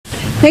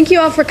Thank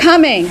you all for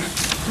coming.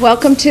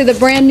 Welcome to the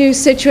brand new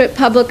Scituate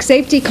Public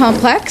Safety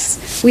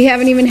Complex. We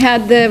haven't even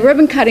had the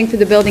ribbon cutting for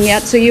the building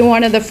yet, so you're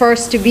one of the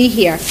first to be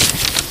here.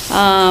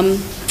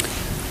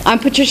 I'm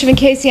Patricia Van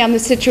Casey. I'm the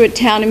Scituate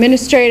Town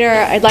Administrator.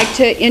 I'd like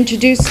to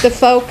introduce the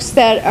folks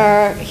that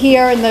are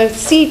here in the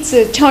seats.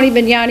 Tony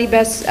Vignani,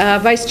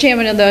 Vice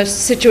Chairman of the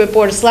Scituate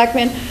Board of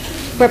Selectmen,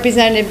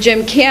 Representative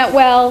Jim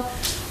Cantwell,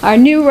 our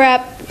new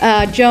rep,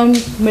 Joan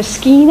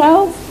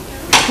Moschino,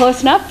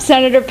 close enough,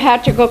 Senator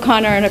Patrick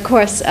O'Connor, and of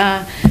course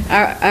our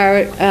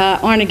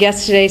honored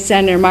guest today,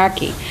 Senator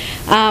Markey.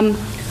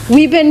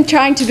 We've been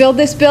trying to build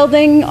this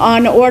building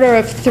on order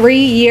of 3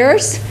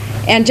 years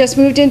and just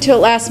moved into it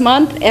last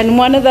month, and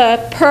one of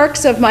the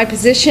perks of my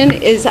position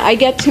is I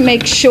get to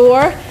make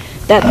sure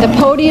that the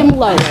podium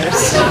lowers.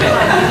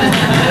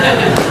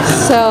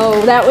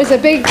 So that was a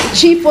big,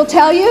 Chief will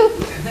tell you,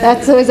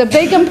 that was a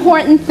big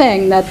important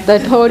thing, that the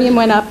podium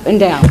went up and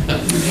down.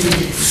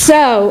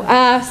 So,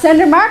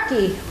 Senator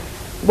Markey,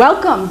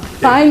 welcome,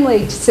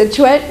 finally, to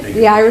Scituate,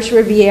 the Irish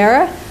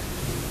Riviera,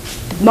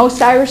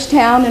 most Irish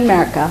town in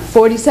America,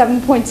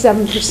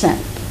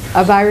 47.7%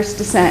 of Irish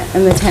descent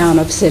in the town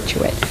of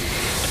Scituate.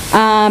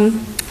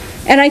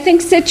 And I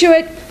think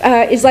Scituate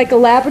is like a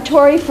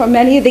laboratory for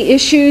many of the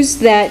issues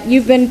that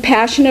you've been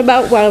passionate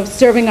about while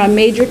serving on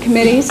major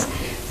committees,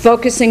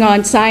 focusing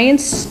on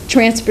science,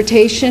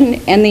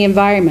 transportation, and the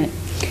environment.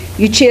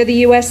 You chair the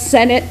U.S.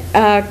 Senate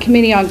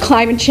Committee on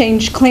Climate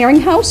Change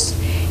Clearinghouse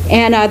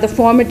and are the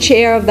former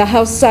chair of the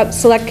House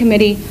Select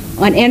Committee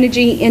on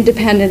Energy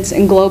Independence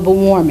and Global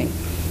Warming.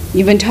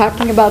 You've been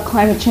talking about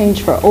climate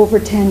change for over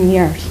 10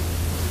 years.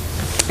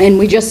 And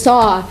we just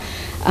saw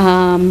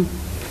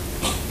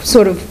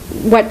sort of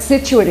what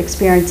Scituate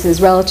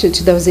experiences relative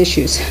to those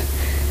issues.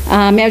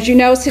 As you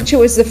know, Scituate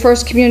was the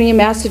first community in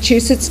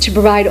Massachusetts to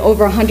provide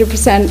over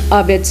 100%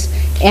 of its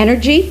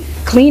energy,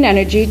 clean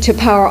energy, to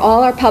power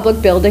all our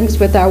public buildings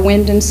with our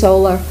wind and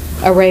solar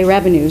array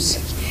revenues.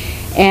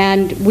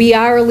 And we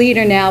are a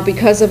leader now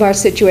because of our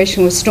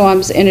situation with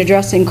storms in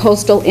addressing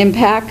coastal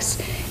impacts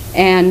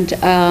and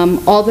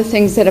all the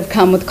things that have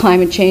come with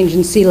climate change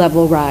and sea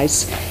level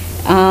rise.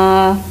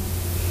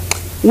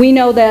 We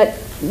know that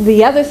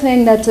the other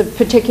thing that's of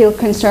particular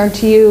concern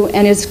to you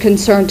and is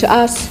concern to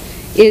us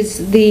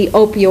is the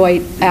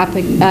opioid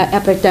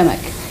epidemic.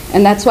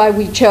 And that's why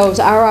we chose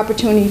our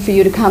opportunity for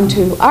you to come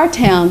to our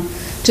town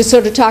to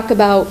sort of talk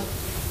about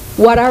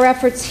what our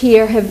efforts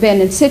here have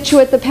been in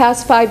Scituate the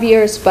past 5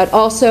 years, but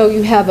also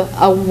you have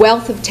a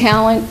wealth of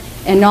talent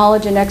and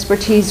knowledge and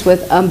expertise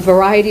with a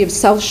variety of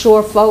South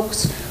Shore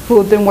folks who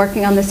have been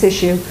working on this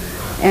issue.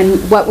 And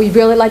what we'd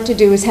really like to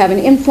do is have an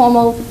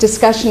informal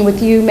discussion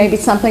with you, maybe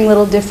something a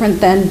little different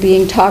than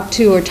being talked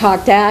to or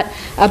talked at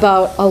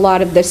about a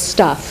lot of this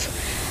stuff.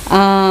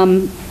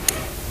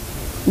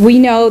 We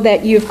know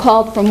that you've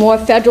called for more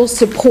federal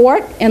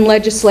support and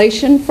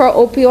legislation for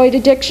opioid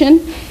addiction,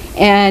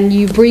 and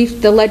you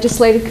briefed the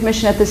Legislative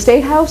Commission at the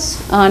State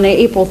House on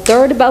April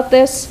 3rd about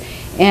this,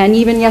 and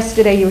even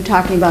yesterday you were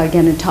talking about it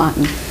again in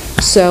Taunton.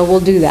 So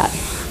we'll do that.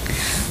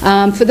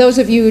 For those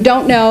of you who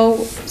don't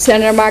know,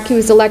 Senator Markey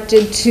was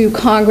elected to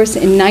Congress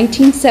in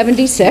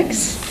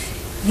 1976.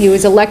 He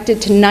was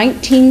elected to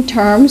 19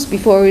 terms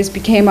before he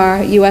became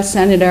our U.S.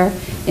 Senator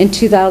in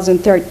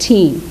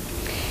 2013.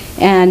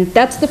 And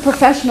that's the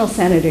professional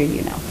senator,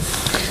 you know.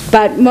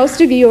 But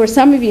most of you, or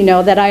some of you,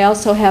 know that I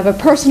also have a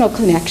personal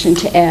connection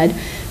to Ed,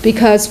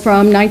 because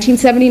from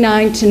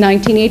 1979 to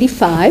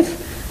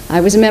 1985,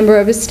 I was a member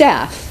of his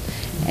staff.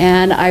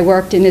 And I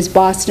worked in his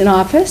Boston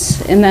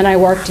office, and then I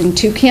worked in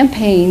 2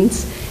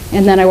 campaigns,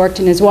 and then I worked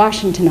in his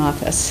Washington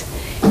office.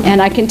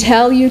 And I can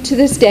tell you to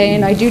this day,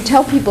 and I do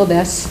tell people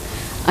this,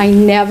 I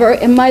never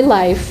in my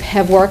life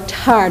have worked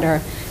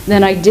harder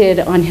than I did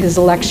on his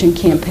election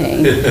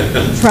campaign.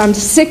 From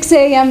 6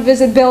 a.m.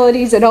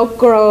 visibilities at Oak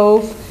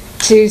Grove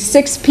to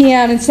 6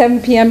 p.m. and 7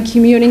 p.m.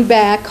 commuting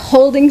back,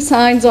 holding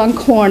signs on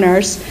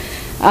corners,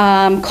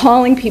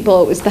 calling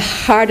people. It was the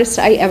hardest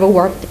I ever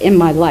worked in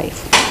my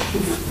life.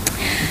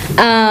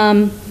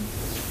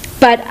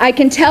 But I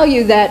can tell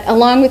you that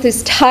along with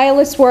his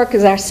tireless work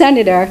as our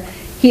senator,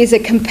 he is a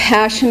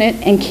compassionate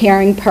and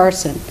caring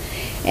person.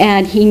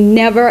 And he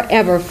never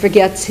ever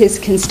forgets his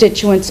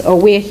constituents or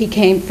where he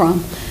came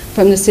from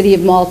the city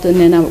of Malton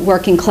in a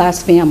working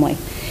class family.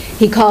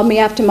 He called me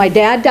after my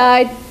dad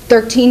died,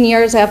 13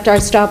 years after I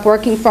stopped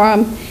working for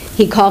him.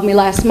 He called me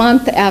last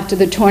month after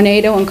the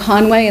tornado in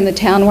Conway in the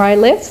town where I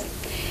live.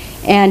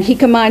 And he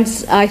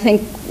combines, I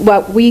think,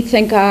 what we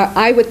think are,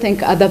 I would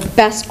think are the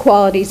best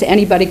qualities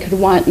anybody could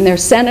want in their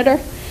senator.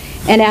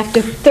 And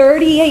after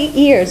 38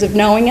 years of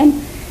knowing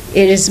him,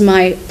 it is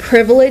my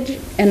privilege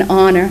and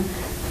honor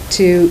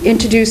to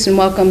introduce and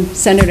welcome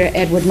Senator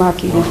Edward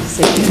Markey to the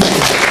city.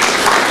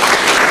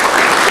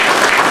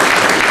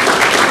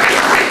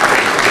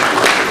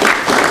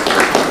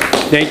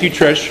 Thank you,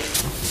 Trish.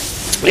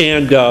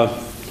 And,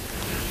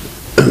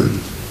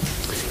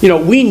 you know,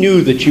 we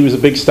knew that she was a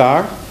big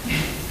star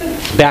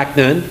back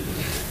then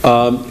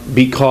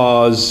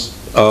because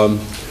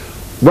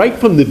right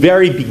from the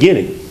very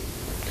beginning,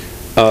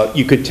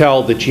 you could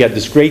tell that she had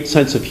this great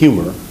sense of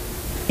humor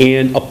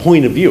and a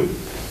point of view,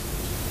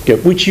 okay,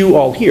 which you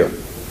all hear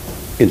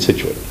in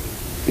Scituate.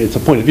 It's a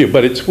point of view,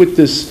 but it's with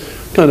this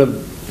kind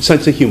of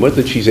sense of humor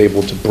that she's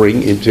able to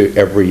bring into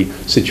every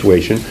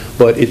situation,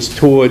 but it's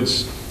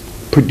towards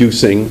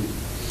producing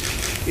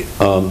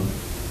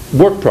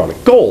work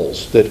product,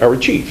 goals that are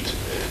achieved.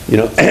 You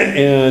know,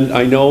 and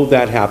I know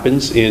that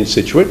happens in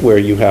Scituate, where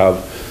you have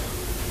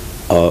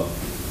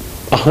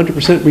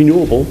 100%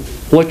 renewable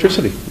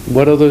electricity.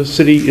 What other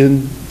city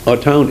in or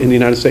town in the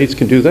United States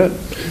can do that?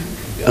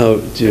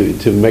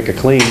 To make a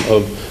claim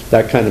of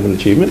that kind of an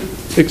achievement,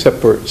 except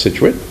for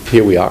Scituate.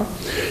 Here we are.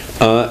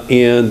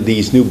 And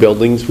these new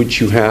buildings which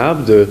you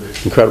have, the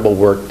incredible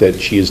work that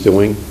she is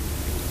doing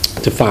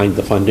to find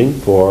the funding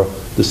for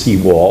the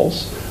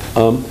sea-walls.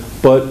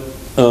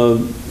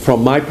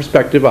 From my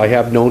perspective, I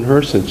have known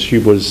her since she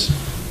was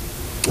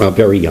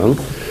very young.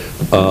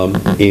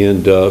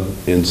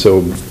 And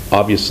so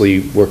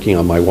obviously working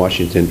on my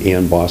Washington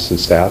and Boston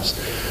staffs,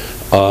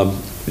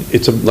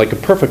 it's like a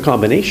perfect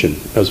combination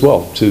as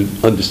well to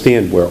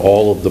understand where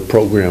all of the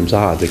programs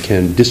are that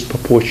can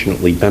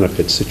disproportionately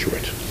benefit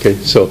Scituate. Okay,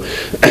 so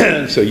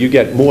so you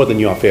get more than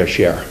your fair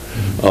share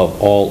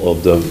of all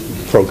of the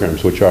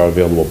programs which are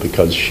available,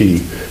 because she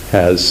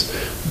has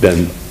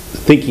been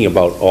thinking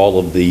about all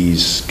of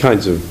these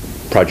kinds of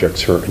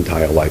projects her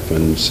entire life.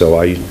 And so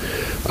I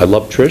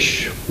love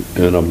Trish,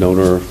 and I've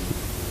known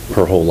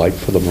her whole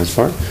life for the most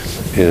part,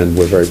 and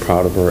we're very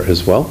proud of her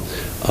as well,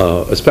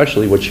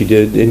 especially what she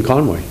did in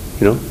Conway.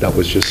 You know, that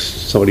was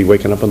just somebody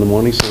waking up in the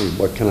morning saying,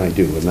 what can I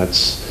do? And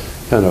that's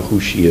kind of who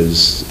she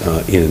is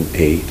in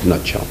a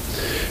nutshell.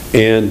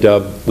 And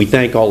we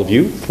thank all of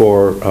you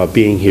for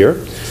being here.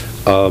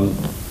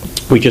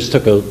 We just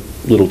took a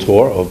little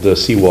tour of the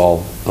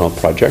seawall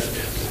project,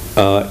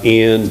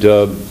 and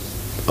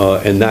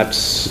that's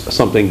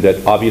something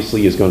that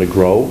obviously is going to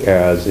grow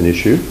as an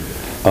issue.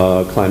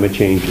 Climate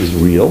change is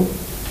real.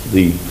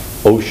 The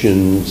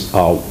oceans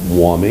are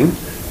warming.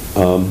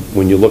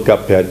 When you look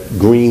up at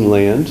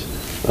Greenland,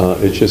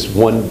 it's just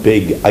one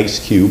big ice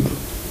cube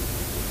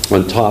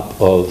on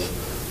top of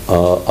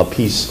a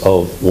piece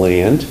of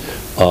land.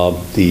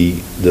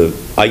 The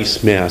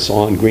ice mass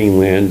on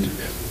Greenland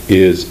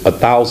is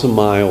 1,000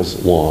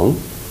 miles long,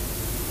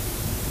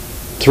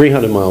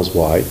 300 miles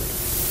wide,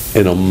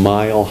 and a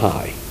mile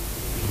high.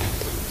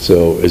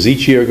 So as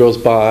each year goes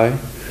by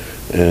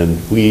and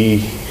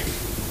we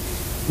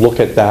look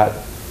at that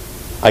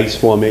ice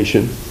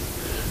formation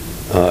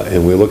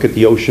and we look at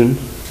the ocean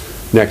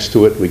next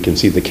to it, we can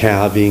see the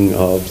calving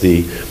of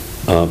the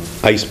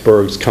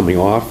icebergs coming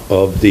off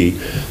of the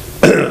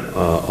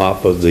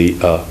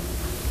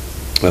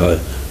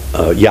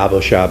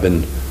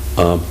Yaboshabin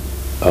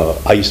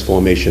ice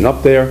formation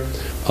up there.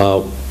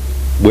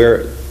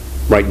 We're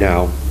right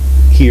now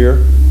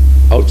here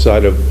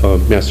outside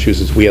of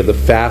Massachusetts, we have the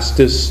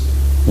fastest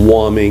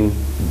warming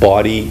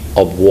body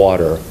of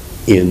water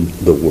in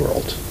the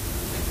world.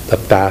 The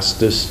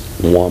fastest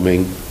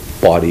warming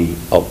body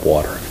of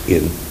water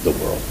in the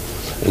world.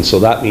 And so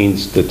that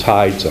means the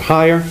tides are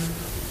higher,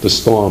 the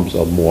storms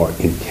are more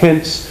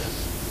intense.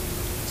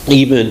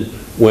 Even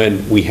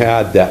when we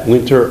had that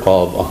winter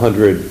of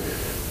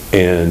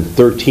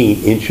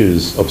 113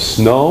 inches of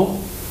snow,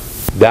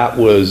 that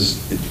was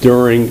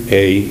during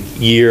a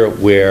year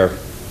where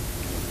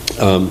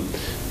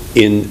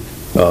in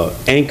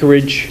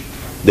Anchorage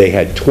they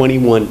had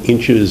 21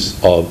 inches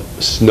of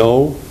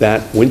snow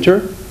that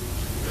winter.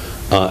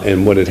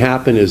 And what had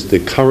happened is the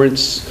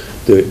currents,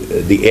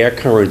 the air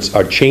currents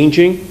are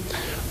changing.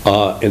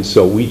 And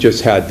so we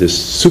just had this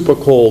super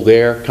cold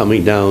air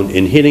coming down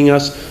and hitting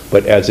us,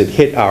 but as it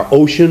hit our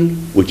ocean,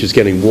 which is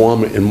getting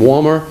warmer and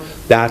warmer,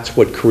 that's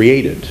what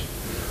created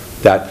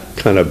that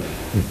kind of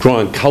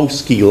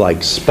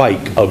Gronkowski-like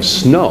spike of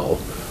snow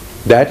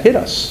that hit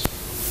us.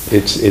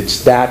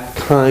 It's that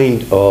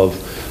kind of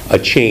a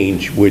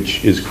change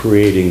which is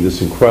creating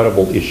this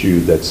incredible issue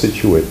that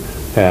Scituate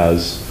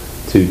has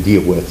to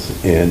deal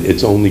with, and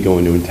it's only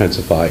going to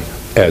intensify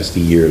as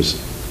the years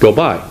go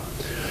by.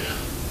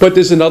 But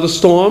there's another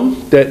storm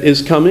that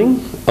is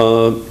coming.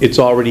 It's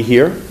already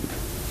here,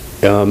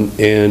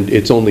 and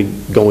it's only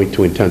going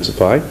to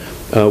intensify,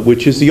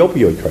 which is the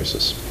opioid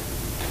crisis.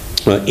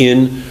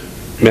 In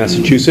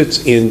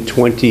Massachusetts in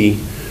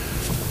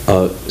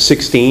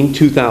 2016,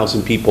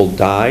 2,000 people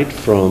died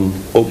from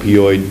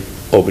opioid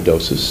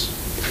overdoses.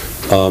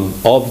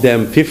 Of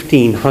them,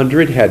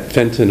 1,500 had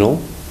fentanyl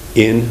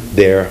in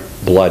their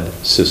blood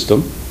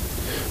system.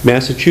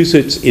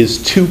 Massachusetts is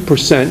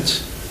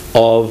 2%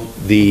 of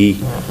the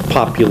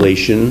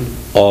population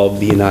of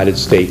the United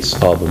States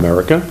of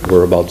America.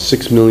 We're about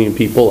 6 million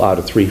people out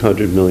of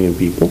 300 million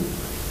people,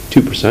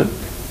 2%.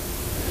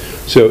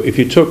 So if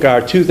you took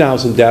our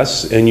 2,000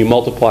 deaths and you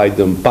multiplied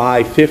them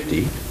by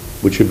 50,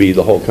 which would be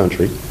the whole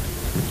country,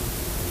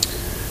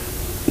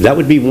 that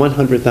would be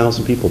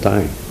 100,000 people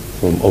dying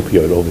from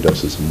opioid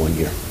overdoses in 1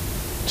 year.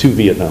 2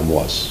 Vietnam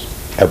Wars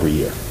every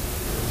year.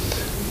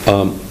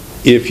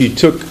 If you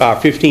took our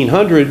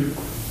 1,500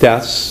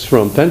 deaths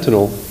from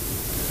fentanyl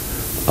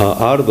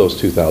out of those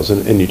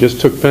 2,000, and you just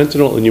took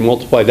fentanyl and you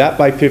multiply that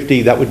by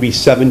 50, that would be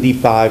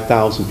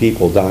 75,000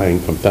 people dying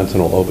from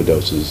fentanyl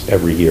overdoses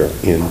every year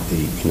in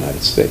the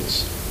United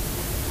States.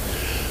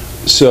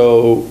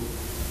 So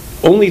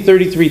only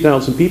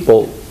 33,000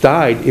 people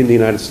died in the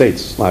United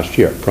States last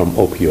year from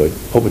opioid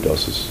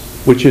overdoses,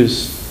 which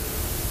is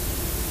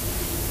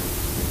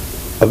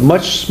a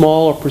much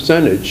smaller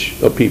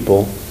percentage of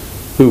people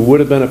who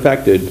would have been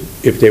affected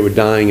if they were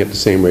dying at the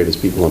same rate as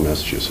people in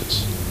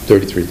Massachusetts.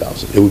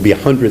 33,000. It would be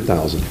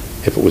 100,000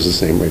 if it was the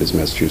same rate as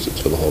Massachusetts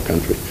for the whole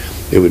country.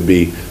 It would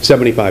be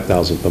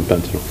 75,000 from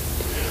fentanyl.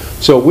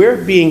 So we're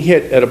being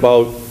hit at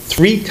about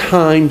 3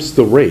 times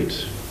the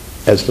rate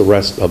as the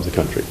rest of the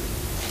country.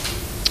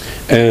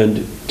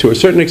 And to a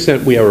certain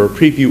extent, we are a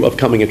preview of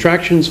coming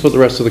attractions for the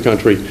rest of the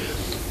country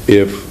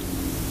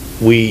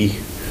if we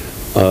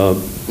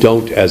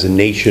don't, as a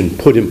nation,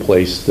 put in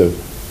place the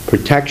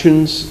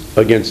protections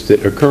against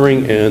it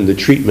occurring and the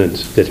treatment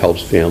that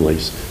helps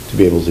families to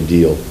be able to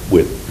deal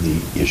with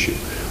the issue.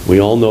 We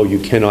all know you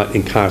cannot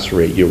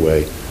incarcerate your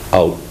way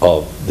out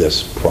of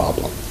this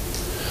problem.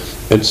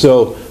 And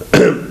so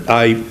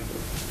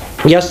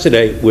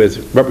yesterday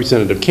with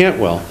Representative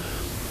Cantwell,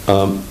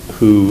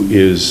 who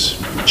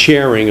is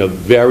chairing a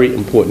very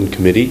important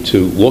committee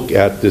to look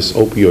at this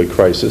opioid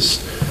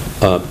crisis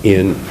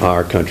in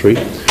our country,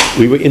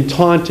 we were in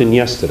Taunton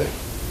yesterday.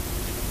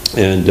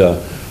 And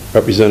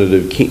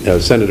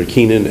Senator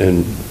Keenan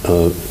and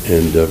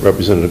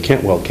Representative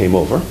Cantwell came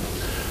over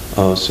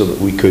so that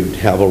we could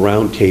have a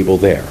round table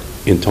there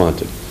in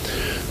Taunton.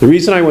 The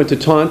reason I went to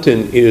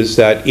Taunton is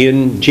that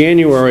in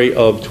January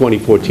of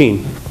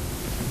 2014,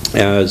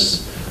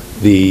 as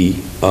the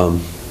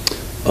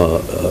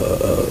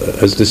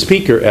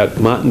speaker at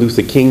Martin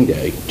Luther King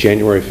Day,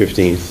 January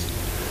 15th,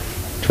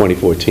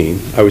 2014,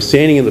 I was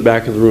standing in the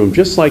back of the room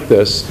just like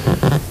this,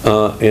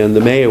 and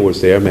the mayor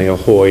was there, Mayor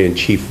Hoy and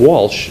Chief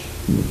Walsh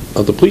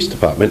of the police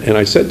department, and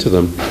I said to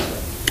them,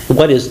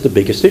 what is the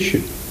biggest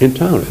issue in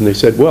town? And they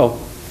said, well,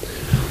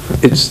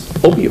 it's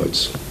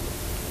opioids.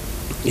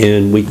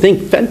 And we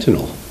think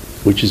fentanyl,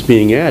 which is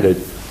being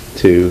added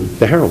to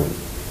the heroin,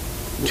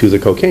 to the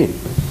cocaine.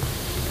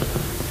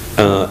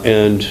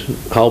 And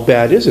how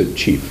bad is it,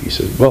 Chief? He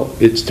said, well,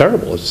 it's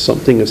terrible. It's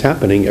something that's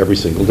happening every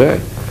single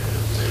day.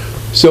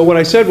 So what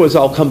I said was,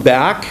 I'll come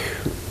back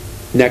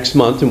next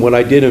month, and what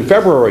I did in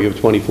February of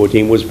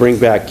 2014 was bring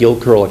back Gil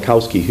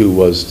Kurlikowski, who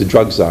was the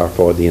drug czar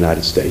for the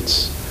United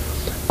States.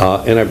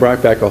 And I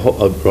brought back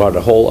brought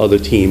a whole other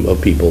team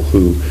of people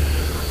who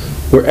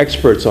were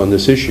experts on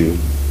this issue,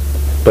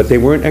 but they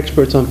weren't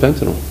experts on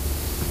fentanyl.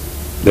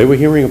 They were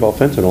hearing about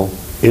fentanyl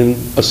in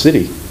a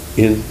city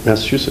in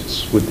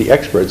Massachusetts with the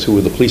experts who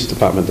were the police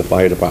department, the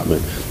fire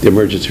department, the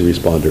emergency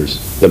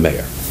responders, the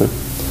mayor.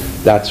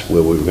 That's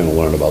where we were going to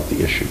learn about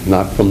the issue.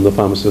 Not from the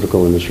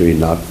pharmaceutical industry,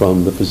 not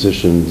from the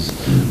physicians,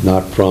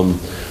 not from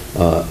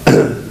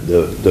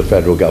the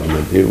federal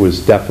government. It was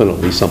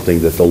definitely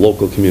something that the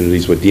local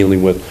communities were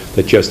dealing with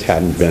that just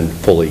hadn't been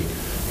fully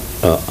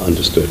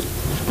understood.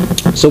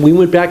 So we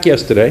went back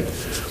yesterday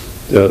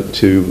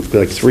to,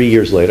 like 3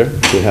 years later,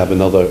 to have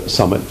another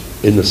summit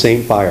in the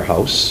same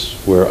firehouse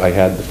where I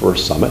had the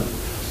first summit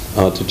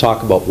to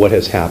talk about what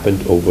has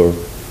happened over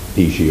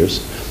these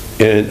years.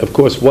 And of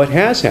course, what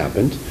has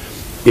happened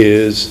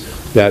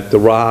is that the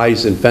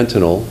rise in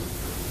fentanyl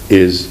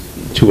is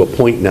to a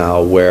point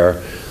now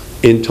where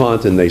in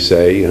Taunton they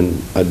say,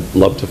 and I'd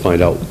love to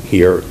find out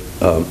here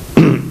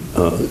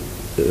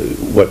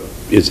what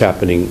is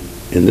happening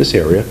in this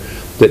area,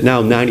 that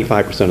now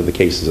 95% of the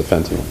cases of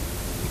fentanyl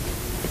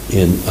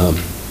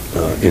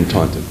in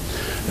Taunton.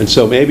 And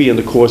so maybe in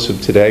the course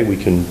of today we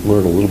can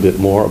learn a little bit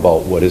more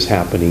about what is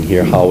happening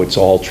here, how it's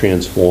all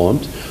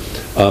transformed.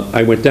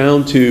 I went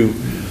down to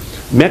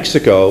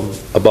Mexico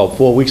about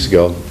 4 weeks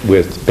ago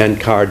with Ben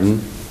Cardin,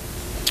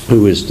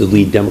 who is the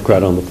lead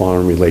Democrat on the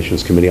Foreign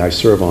Relations Committee. I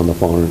serve on the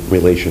Foreign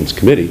Relations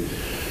Committee.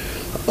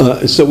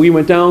 So we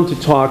went down to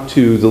talk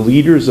to the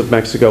leaders of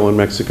Mexico and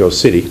Mexico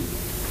City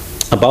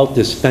about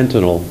this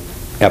fentanyl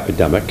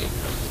epidemic,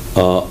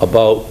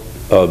 about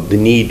the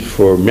need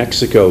for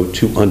Mexico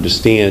to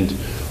understand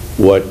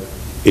what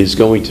is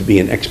going to be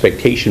an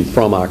expectation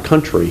from our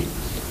country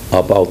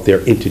about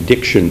their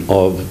interdiction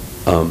of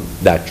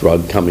that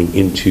drug coming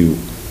into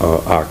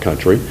our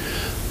country.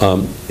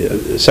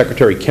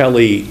 Secretary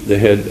Kelly, the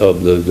head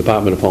of the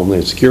Department of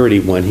Homeland Security,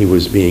 when he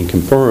was being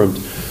confirmed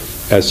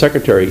as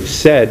secretary,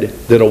 said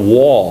that a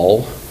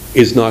wall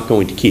is not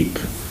going to keep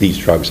these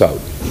drugs out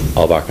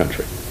of our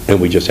country. And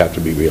we just have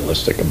to be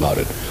realistic about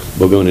it.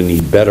 We're going to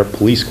need better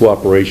police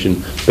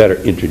cooperation, better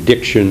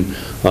interdiction,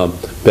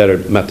 better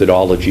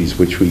methodologies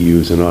which we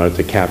use in order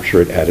to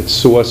capture it at its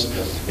source.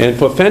 And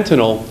for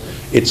fentanyl,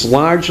 it's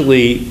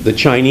largely the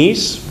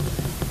Chinese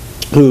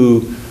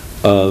who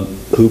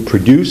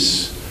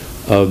produce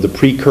the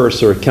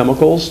precursor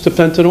chemicals to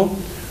fentanyl,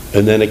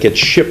 and then it gets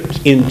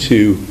shipped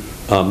into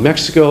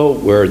Mexico,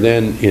 where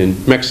then in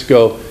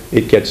Mexico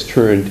it gets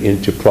turned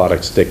into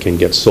products that can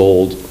get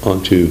sold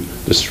onto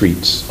the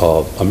streets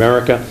of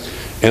America.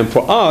 And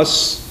for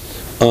us,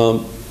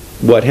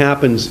 what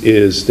happens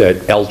is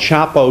that El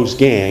Chapo's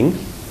gang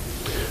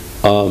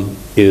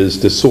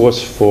is the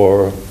source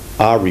for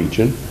our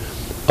region,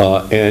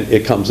 and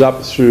it comes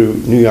up through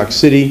New York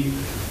City,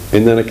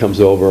 and then it comes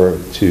over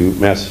to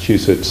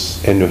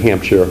Massachusetts and New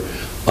Hampshire,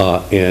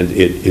 and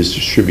it is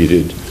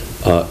distributed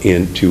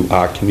into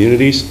our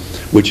communities,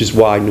 which is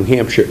why New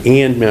Hampshire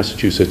and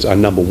Massachusetts are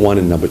 #1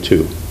 and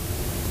 #2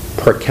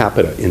 per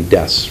capita in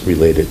deaths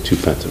related to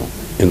fentanyl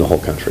in the whole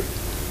country.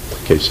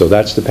 Okay, so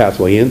that's the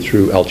pathway in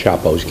through El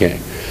Chapo's gang.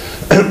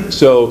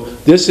 So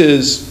this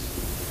is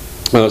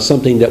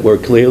something that we're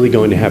clearly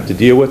going to have to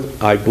deal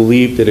with. I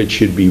believe that it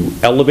should be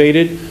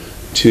elevated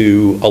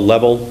to a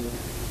level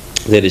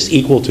that is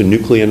equal to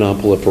nuclear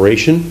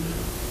nonproliferation,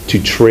 to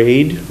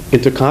trade,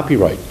 and to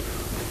copyright.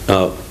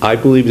 I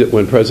believe that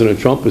when President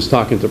Trump is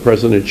talking to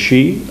President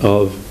Xi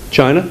of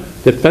China,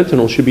 that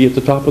fentanyl should be at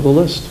the top of the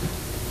list.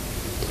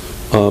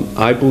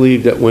 I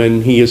believe that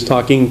when he is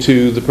talking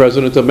to the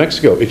President of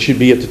Mexico, it should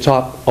be at the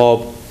top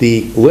of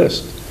the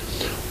list.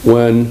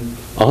 When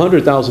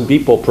 100,000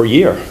 people per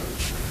year,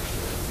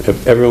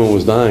 if everyone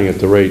was dying at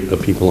the rate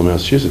of people in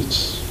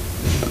Massachusetts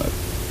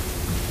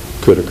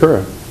could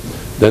occur,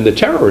 then the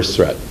terrorist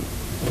threat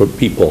for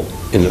people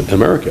in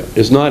America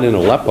is not in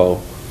Aleppo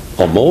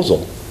or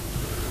Mosul.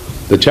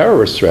 The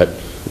terrorist threat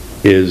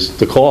is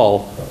the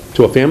call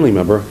to a family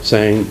member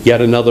saying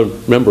yet another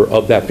member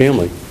of that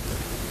family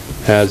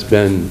has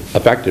been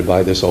affected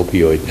by this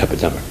opioid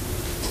epidemic.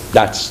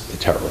 That's the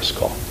terrorist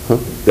call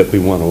that we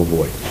want to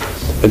avoid.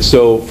 And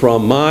so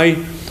from my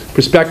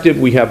perspective,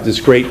 we have this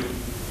great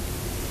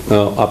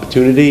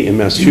opportunity in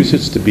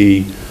Massachusetts to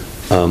be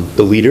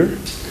the leader,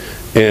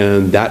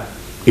 and that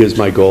is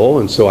my goal.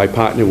 And so I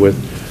partner with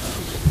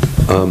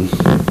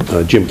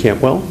Jim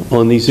Cantwell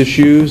on these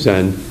issues,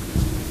 and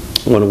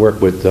I want to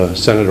work with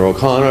Senator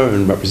O'Connor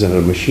and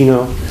Representative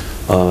Machino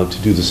to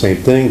do the same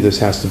thing. This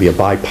has to be a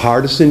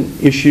bipartisan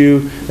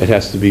issue. It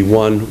has to be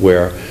one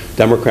where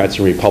Democrats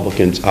and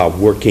Republicans are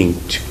working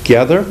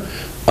together.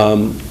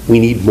 We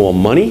need more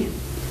money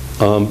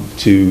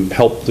to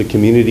help the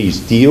communities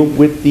deal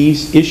with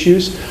these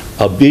issues.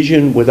 A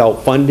vision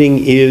without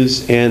funding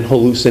is an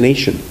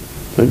hallucination.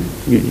 Right?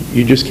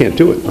 You just can't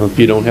do it if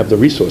you don't have the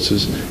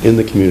resources in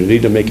the community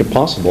to make it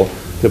possible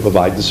to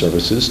provide the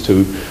services,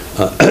 to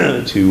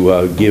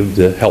give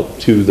the help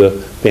to the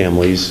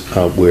families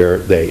where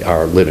they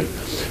are living.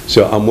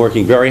 So I'm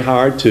working very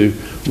hard to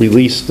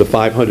release the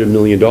 $500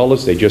 million.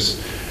 They just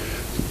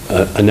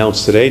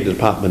announced today, the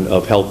Department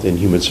of Health and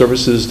Human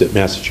Services, that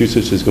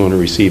Massachusetts is going to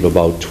receive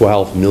about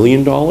 $12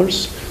 million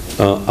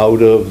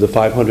out of the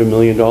 $500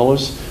 million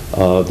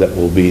that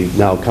will be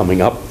now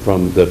coming up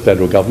from the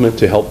federal government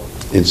to help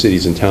in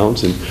cities and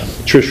towns. And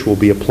Trish will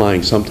be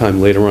applying sometime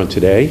later on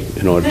today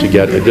in order to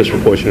get a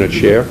disproportionate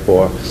share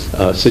for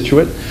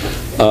Scituate.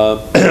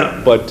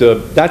 But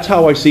that's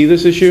how I see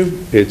this issue.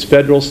 It's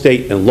federal,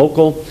 state, and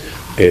local.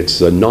 It's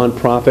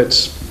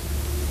nonprofits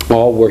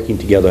all working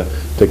together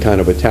to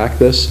kind of attack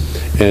this.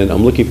 And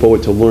I'm looking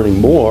forward to learning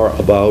more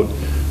about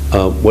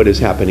what is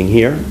happening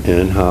here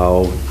and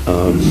how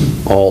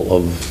all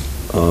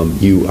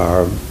of you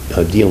are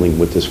dealing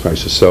with this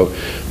crisis. So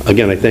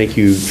again, I thank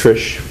you,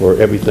 Trish, for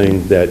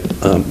everything that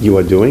you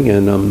are doing,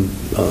 and I'm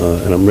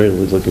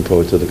really looking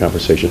forward to the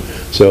conversation.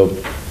 So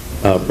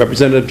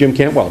Representative Jim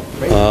Cantwell,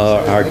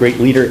 our great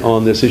leader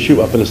on this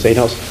issue up in the State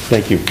House,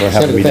 thank you for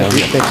having me down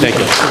here. Thank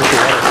you.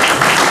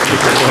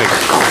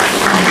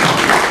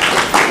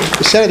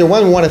 Senator,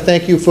 one, we want to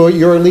thank you for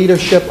your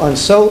leadership on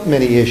so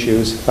many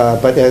issues,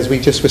 but as we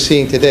just were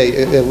seeing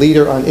today, a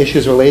leader on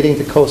issues relating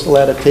to coastal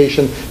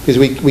adaptation, because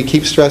we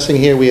keep stressing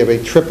here we have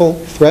a triple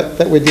threat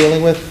that we're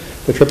dealing with,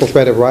 the triple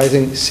threat of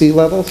rising sea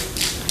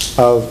levels,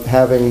 of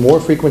having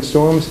more frequent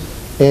storms,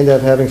 and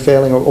of having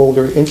failing or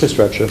older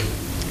infrastructure.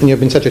 And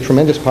you've been such a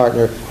tremendous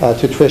partner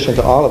to Trish and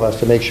to all of us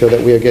to make sure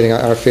that we are getting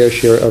our fair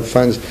share of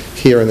funds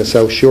here in the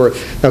South Shore.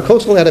 Now,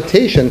 coastal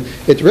adaptation,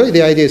 it's really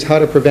the idea is how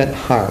to prevent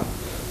harm.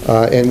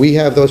 And we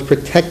have those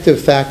protective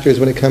factors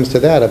when it comes to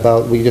that,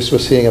 about, we just were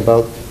seeing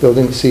about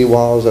building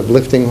seawalls, of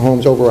lifting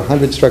homes, over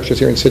 100 structures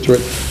here in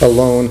Scituate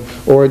alone,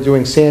 or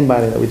doing sand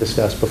mining that we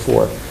discussed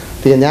before.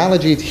 The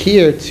analogy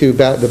here to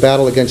the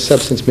battle against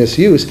substance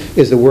misuse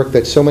is the work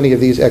that so many of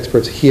these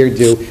experts here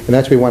do, and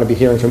that's what we want to be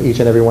hearing from each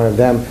and every one of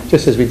them,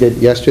 just as we did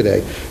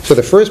yesterday. So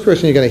the first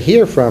person you're going to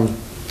hear from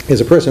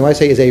is a person who I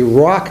say is a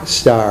rock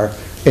star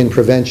in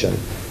prevention.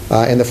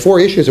 And the four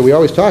issues that we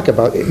always talk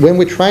about, when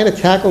we're trying to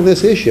tackle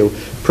this issue,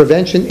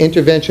 prevention,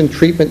 intervention,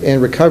 treatment,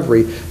 and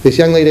recovery, this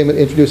young lady I'm going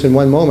to introduce in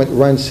one moment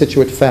runs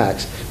Scituate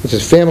Facts, which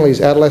is families,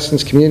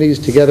 adolescents, communities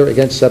together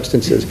against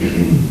substances.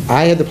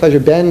 I had the pleasure,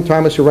 Ben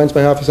Thomas, who runs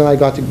my office, and I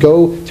got to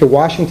go to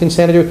Washington,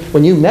 Senator,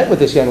 when you met with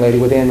this young lady,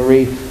 with Anne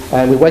Marie,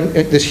 and we went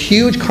at this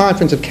huge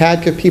conference of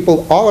CADCA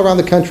people all around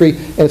the country,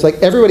 and it's like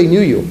everybody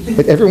knew you.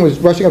 Like everyone was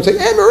rushing up and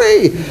saying, Anne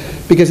Marie!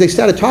 Because they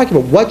started talking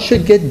about what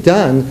should get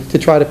done to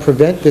try to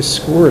prevent this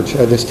scourge,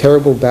 this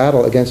terrible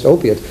battle against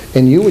opiates.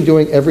 And you were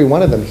doing every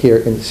one of them here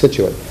in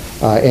Scituate.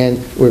 And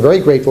we're very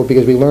grateful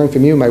because we learned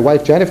from you. My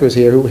wife Jennifer is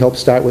here, who helped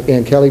start with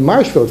Ann Kelly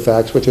Marshfield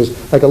Facts, which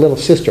is like a little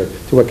sister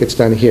to what gets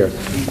done here.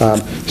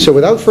 So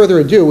without further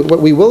ado,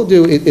 what we will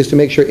do is to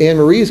make sure Anne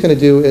Marie is going to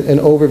do an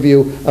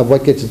overview of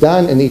what gets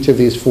done in each of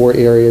these 4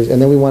 areas,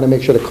 and then we want to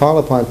make sure to call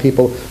upon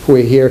people who are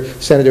here,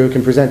 Senator, who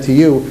can present to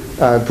you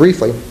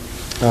briefly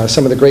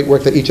some of the great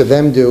work that each of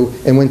them do.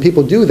 And when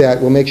people do that,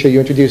 we'll make sure you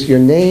introduce your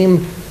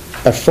name,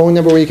 a phone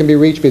number where you can be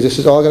reached, because this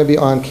is all going to be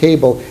on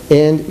cable,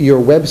 and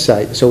your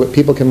website, so that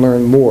people can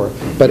learn more.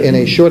 But in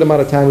a short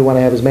amount of time, we want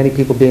to have as many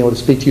people being able to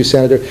speak to you,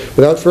 Senator.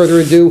 Without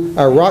further ado,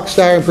 our rock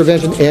star in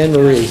prevention, Anne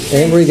Marie.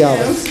 Anne Marie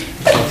Galvin. Thank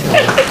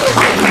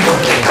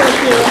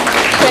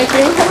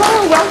you.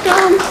 Hello,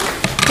 welcome.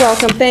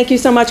 Welcome. Thank you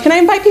so much. Can I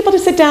invite people to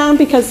sit down?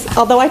 Because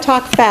although I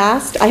talk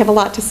fast, I have a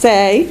lot to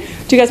say.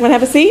 Do you guys want to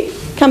have a seat?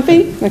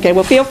 Comfy? Okay,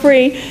 well, feel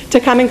free to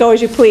come and go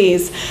as you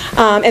please.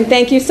 And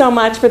thank you so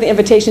much for the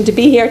invitation to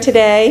be here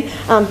today.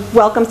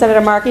 Welcome, Senator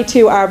Markey,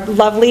 to our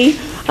lovely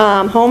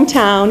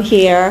hometown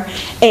here.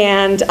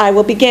 And I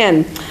will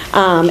begin.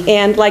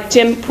 And like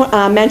Jim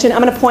mentioned,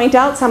 I'm going to point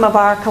out some of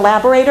our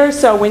collaborators.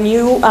 So when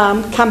you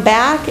come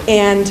back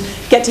and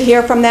get to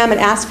hear from them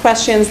and ask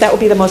questions, that will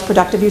be the most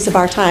productive use of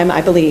our time,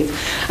 I believe.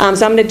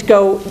 So I'm going to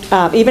go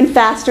even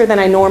faster than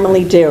I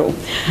normally do.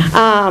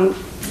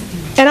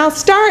 And I'll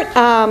start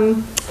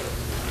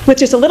with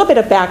just a little bit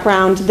of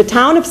background. The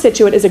town of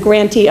Scituate is a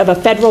grantee of a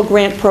federal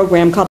grant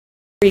program called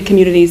the Free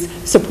Communities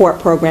Support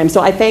Program.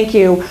 So I thank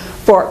you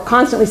for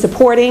constantly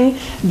supporting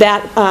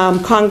that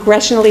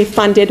congressionally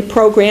funded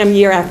program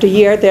year after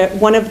year.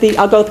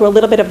 I'll go through a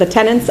little bit of the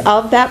tenets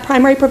of that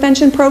primary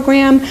prevention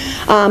program,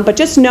 but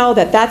just know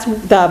that that's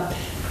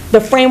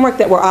the framework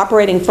that we're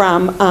operating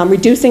from,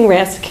 reducing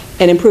risk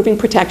and improving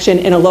protection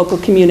in a local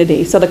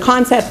community. So the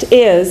concept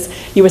is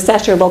you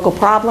assess your local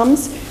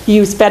problems,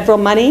 use federal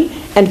money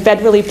and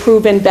federally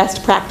proven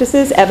best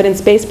practices,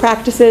 evidence-based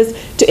practices,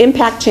 to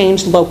impact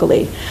change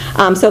locally.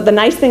 So the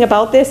nice thing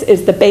about this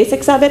is the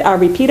basics of it are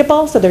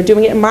repeatable. So they're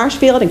doing it in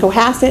Marshfield and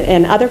Cohasset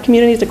and other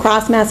communities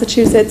across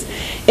Massachusetts.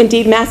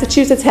 Indeed,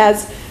 Massachusetts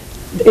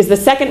is the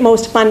second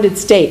most funded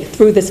state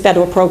through this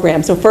federal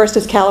program. So first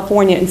is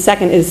California and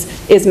second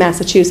is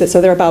Massachusetts.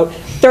 So there are about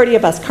 30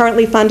 of us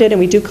currently funded, and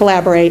we do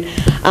collaborate.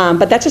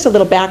 But that's just a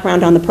little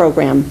background on the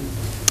program.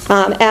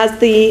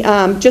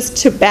 Just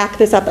to back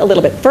this up a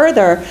little bit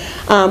further,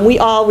 we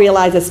all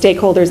realize as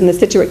stakeholders in the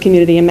Scituate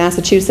community in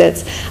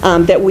Massachusetts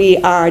that we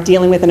are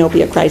dealing with an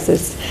opiate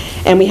crisis,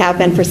 and we have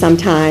been for some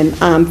time.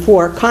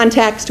 For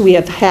context, we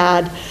have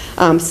had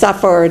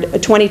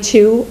suffered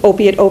 22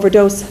 opiate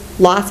overdose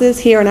losses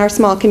here in our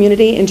small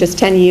community in just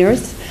 10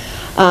 years.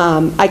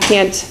 I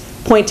can't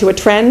point to a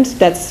trend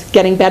that's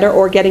getting better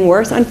or getting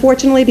worse,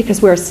 unfortunately,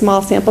 because we're a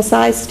small sample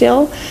size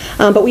still.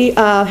 But we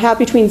have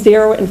between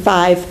 0 and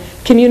 5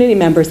 community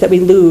members that we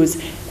lose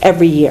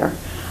every year.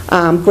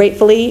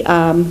 Gratefully,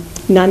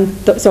 none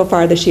so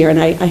far this year,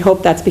 and I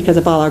hope that's because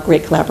of all our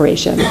great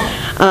collaboration.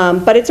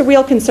 But it's a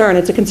real concern.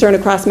 It's a concern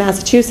across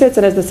Massachusetts,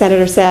 and as the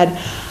Senator said,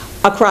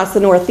 across the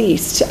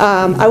Northeast.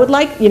 I would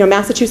like,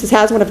 Massachusetts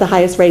has one of the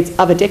highest rates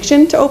of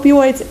addiction to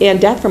opioids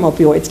and death from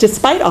opioids,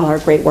 despite all our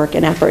great work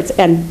and efforts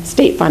and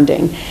state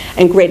funding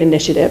and great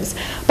initiatives.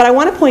 But I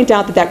want to point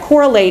out that that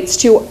correlates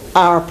to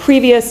our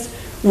previous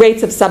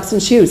rates of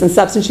substance use and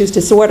substance use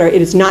disorder.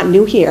 It is not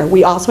new here.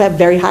 We also have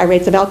very high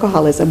rates of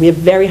alcoholism. We have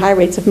very high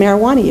rates of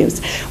marijuana use.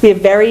 We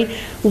have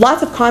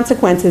lots of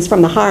consequences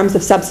from the harms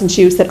of substance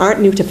use that aren't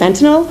new to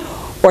fentanyl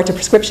or to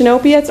prescription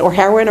opiates or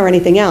heroin or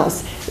anything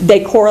else. They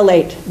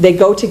correlate. They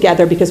go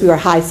together because we are a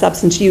high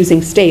substance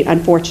using state,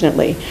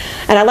 unfortunately.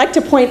 And I like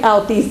to point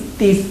out these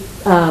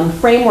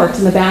frameworks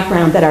in the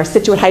background that our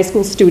Scituate High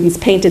School students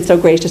painted so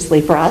graciously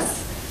for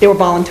us. They were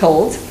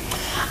voluntold.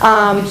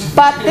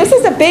 But this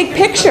is a big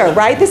picture,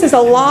 right? This is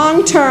a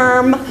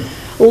long-term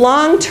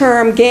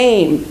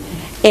game.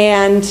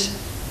 And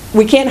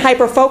we can't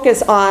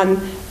hyper-focus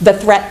on the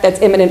threat that's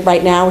imminent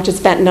right now, which is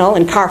fentanyl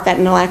and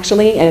carfentanil,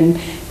 actually, and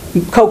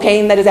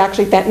cocaine that is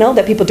actually fentanyl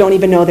that people don't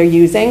even know they're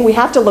using. We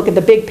have to look at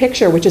the big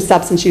picture, which is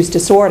substance use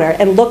disorder,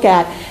 and look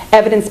at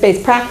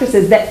evidence-based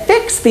practices that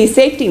fix these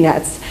safety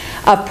nets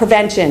of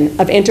prevention,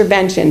 of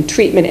intervention,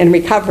 treatment, and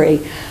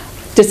recovery.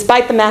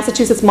 Despite the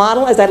Massachusetts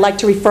model, as I like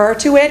to refer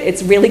to it,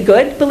 it's really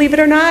good, believe it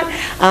or not.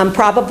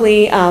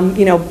 Probably,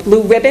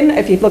 blue ribbon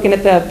if you're looking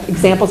at the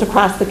examples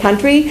across the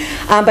country,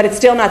 but it's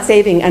still not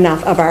saving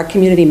enough of our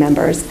community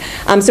members.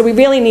 So we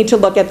really need to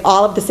look at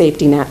all of the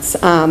safety nets.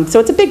 So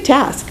it's a big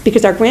task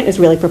because our grant is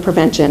really for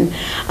prevention.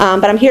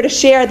 But I'm here to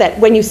share that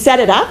when you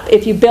set it up,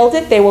 if you build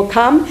it, they will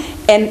come,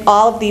 and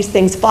all of these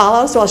things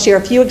follow. So I'll share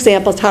a few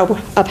examples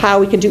of how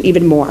we can do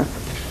even more.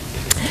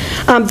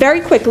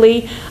 Very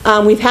quickly,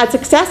 we've had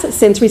success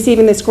since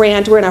receiving this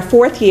grant. We're in our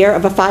 4th year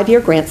of a 5-year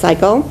grant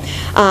cycle.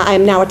 I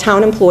am now a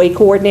town employee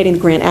coordinating the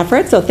grant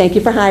effort, so thank you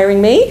for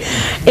hiring me.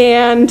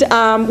 And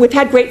we've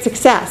had great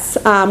success.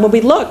 When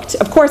we looked,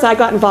 of course, I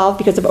got involved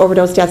because of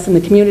overdose deaths in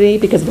the community,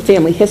 because of the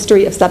family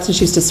history of substance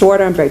use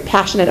disorder. I'm very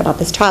passionate about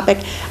this topic.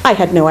 I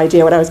had no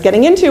idea what I was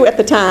getting into at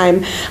the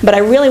time, but I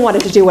really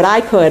wanted to do what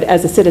I could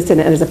as a citizen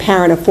and as a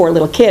parent of 4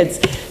 little kids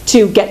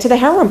to get to the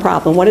heroin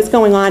problem. What is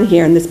going on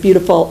here in this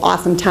beautiful,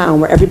 awesome town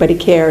where everybody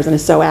cares and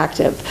is so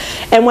active?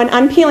 And when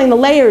unpeeling the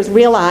layers,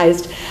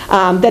 realized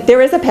that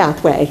there is a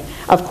pathway,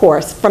 of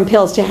course, from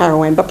pills to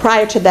heroin, but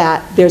prior to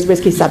that, there's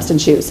risky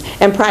substance use.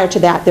 And prior to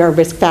that, there are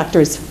risk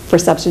factors for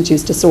substance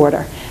use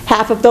disorder.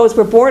 Half of those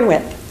we're born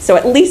with. So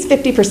at least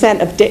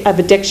 50% of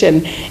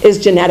addiction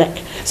is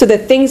genetic. So the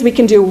things we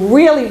can do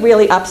really,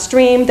 really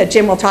upstream, that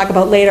Jim will talk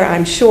about later,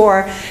 I'm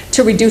sure,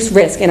 to reduce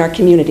risk in our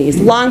communities,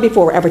 long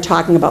before we're ever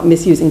talking about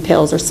misusing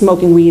pills or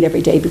smoking weed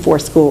every day before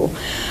school.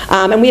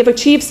 And we have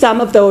achieved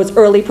some of those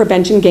early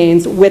prevention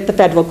gains with the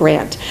federal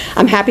grant.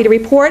 I'm happy to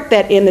report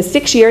that in the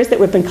 6 years that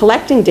we've been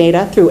collecting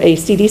data through a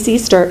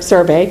CDC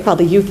survey called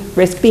the Youth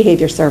Risk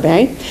Behavior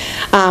Survey,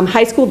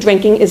 high school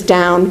drinking is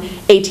down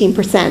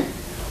 18%.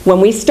 When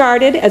we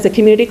started as a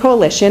community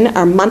coalition,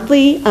 our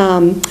monthly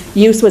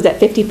use was at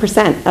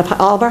 50% of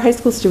all of our high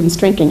school students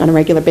drinking on a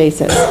regular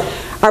basis.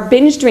 Our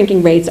binge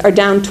drinking rates are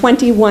down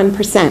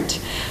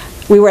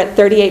 21%. We were at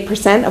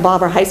 38% of all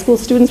of our high school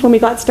students when we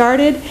got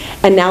started,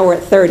 and now we're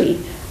at 30%.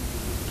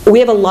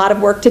 We have a lot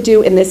of work to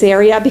do in this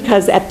area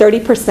because at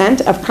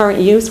 30% of current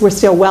use, we're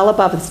still well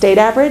above the state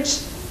average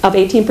of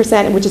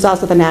 18%, which is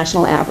also the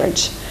national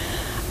average.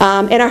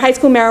 And our high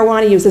school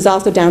marijuana use is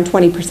also down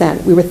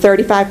 20%. We were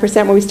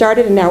 35% when we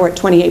started, and now we're at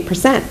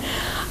 28%.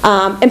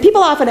 And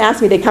people often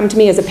ask me, they come to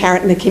me as a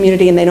parent in the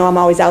community, and they know I'm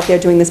always out there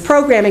doing this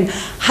programming,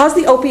 how's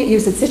the opiate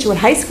use at Scituate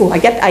High School?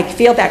 I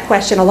feel that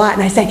question a lot,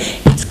 and I say,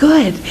 it's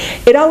good.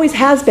 It always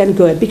has been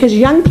good, because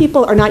young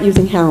people are not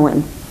using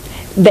heroin.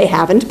 They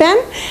haven't been,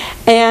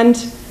 and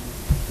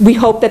we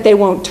hope that they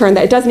won't turn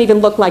that. It doesn't even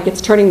look like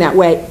it's turning that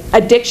way.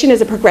 Addiction is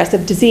a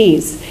progressive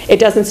disease. It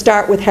doesn't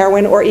start with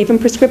heroin or even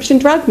prescription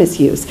drug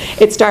misuse.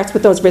 It starts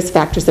with those risk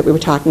factors that we were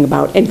talking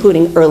about,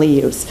 including early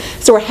use.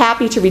 So we're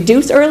happy to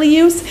reduce early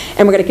use,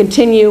 and we're going to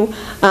continue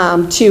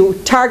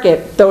to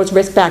target those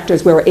risk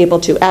factors where we're able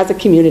to as a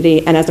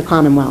community and as a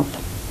Commonwealth.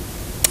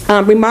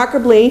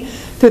 Remarkably,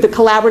 through the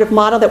collaborative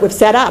model that we've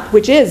set up,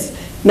 which is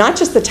not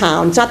just the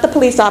town, it's not the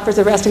police officers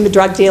arresting the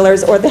drug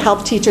dealers, or the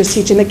health teachers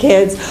teaching the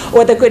kids,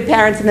 or the good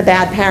parents and the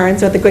bad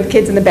parents, or the good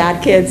kids and the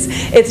bad kids.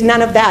 It's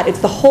none of that. It's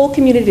the whole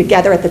community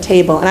together at the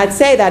table. And I'd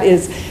say that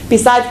is,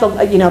 besides the,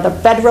 the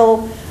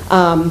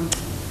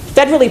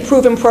federally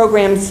proven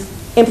programs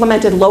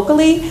implemented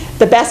locally,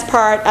 the best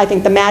part, I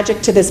think the magic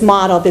to this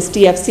model, this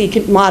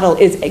DFC model,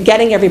 is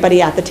getting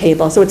everybody at the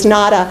table. So it's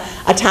not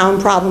a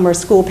town problem or a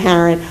school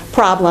parent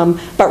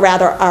problem, but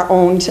rather our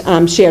own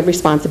shared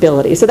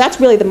responsibility. So that's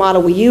really the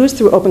model we use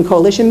through open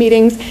coalition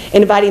meetings,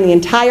 inviting the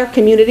entire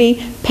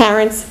community,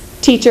 parents,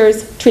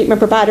 teachers, treatment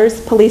providers,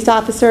 police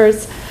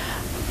officers,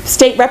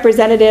 state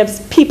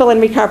representatives, people in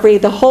recovery,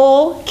 the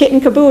whole kit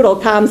and caboodle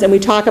comes, and we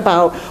talk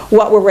about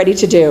what we're ready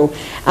to do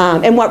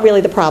and what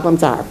really the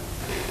problems are.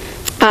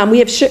 We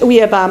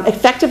have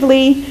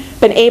effectively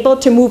been able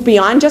to move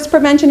beyond just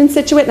prevention in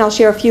Scituate, and I'll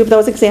share a few of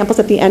those examples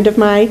at the end of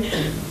my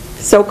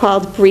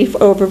so-called brief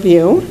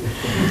overview.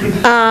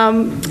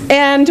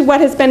 And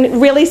what has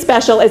been really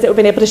special is that we've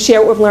been able to share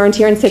what we've learned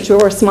here in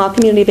Scituate. We're a small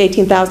community of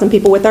 18,000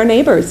 people with our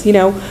neighbors.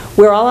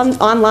 We're all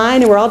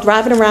online, and we're all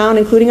driving around,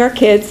 including our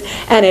kids,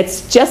 and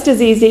it's just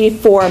as easy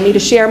for me to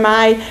share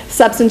my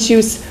substance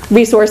use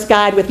resource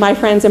guide with my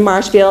friends in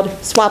Marshfield,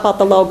 swap out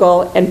the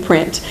logo, and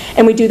print.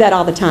 And we do that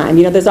all the time.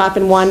 There's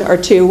often 1 or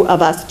 2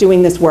 of us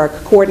doing this work,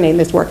 coordinating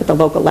this work at the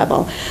local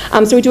level.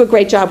 So we do a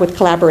great job with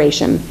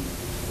collaboration.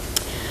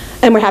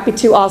 And we're happy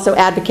to also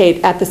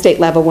advocate at the state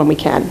level when we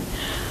can.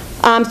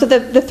 So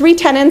the 3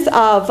 tenets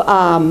of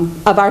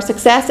our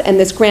success and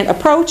this grant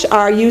approach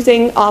are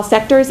using all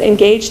sectors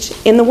engaged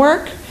in the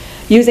work,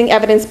 using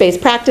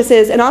evidence-based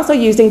practices, and also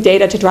using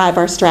data to drive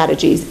our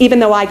strategies. Even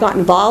though I got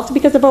involved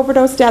because of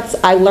overdose deaths,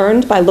 I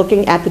learned by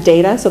looking at the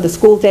data, so the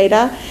school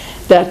data,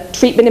 the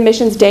treatment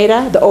admissions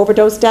data, the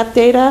overdose death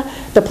data,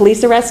 the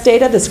police arrest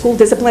data, the school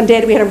discipline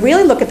data. We had to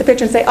really look at the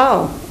picture and say,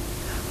 oh,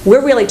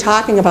 we're really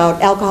talking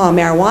about alcohol and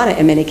marijuana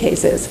in many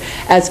cases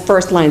as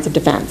first lines of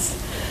defense.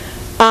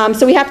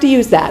 So we have to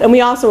use that. And we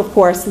also, of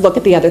course, look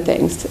at the other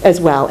things as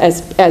well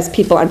as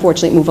people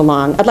unfortunately move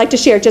along. I'd like to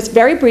share just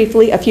very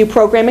briefly a few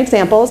program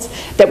examples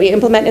that we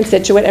implement in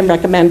Scituate and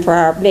recommend for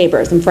our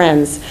neighbors and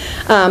friends.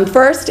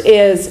 First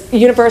is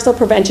universal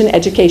prevention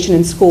education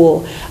in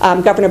school.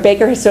 Governor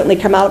Baker has certainly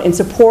come out in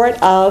support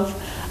of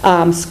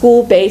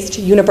school-based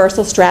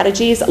universal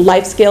strategies.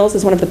 Life Skills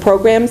is one of the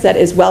programs that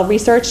is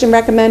well-researched and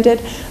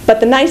recommended. But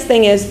the nice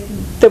thing is,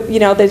 we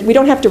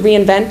don't have to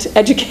reinvent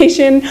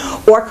education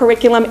or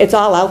curriculum. It's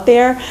all out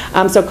there.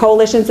 So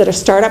coalitions that are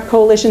startup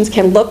coalitions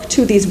can look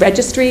to these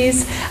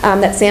registries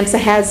that SAMHSA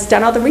has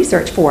done all the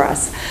research for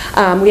us.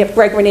 We have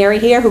Greg Ranieri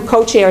here, who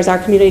co-chairs our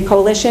community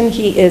coalition.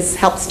 He has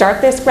helped start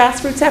this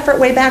grassroots effort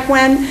way back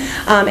when,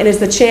 and is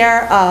the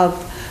chair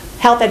of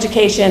health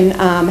education,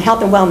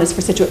 health and wellness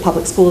for Scituate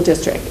Public School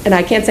District. And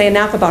I can't say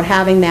enough about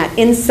having that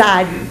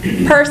inside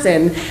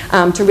person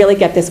to really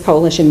get this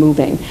coalition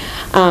moving.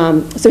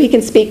 So he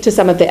can speak to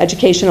some of the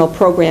educational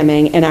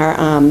programming and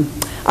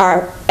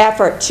our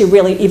effort to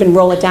really even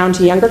roll it down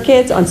to younger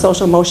kids on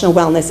social emotional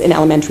wellness in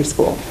elementary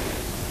school.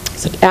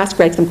 So ask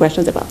Greg some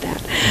questions about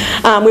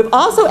that. We've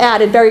also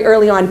added very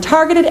early on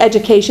targeted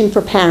education for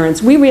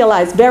parents. We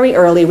realized very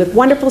early with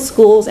wonderful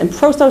schools and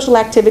pro-social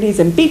activities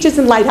and beaches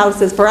and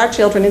lighthouses for our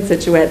children in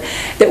Scituate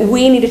that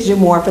we needed to do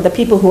more for the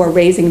people who are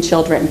raising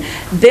children.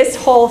 This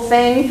whole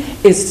thing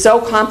is so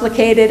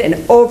complicated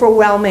and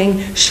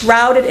overwhelming,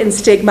 shrouded in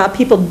stigma.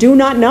 People do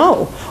not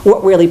know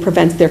what really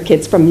prevents their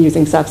kids from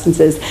using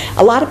substances.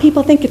 A lot of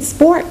people think it's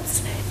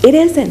sports. It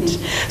isn't.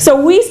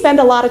 So we spend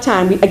a lot of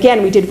time,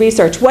 again, we did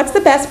research. What's the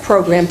best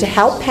program to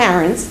help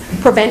parents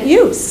prevent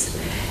use?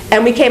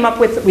 And we came up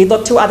with, we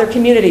looked to other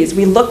communities,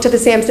 we looked to the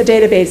SAMHSA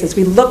databases,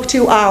 we looked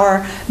to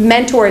our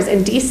mentors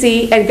in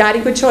DC, and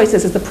Guiding Good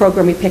Choices is the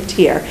program we picked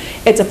here.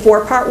 It's a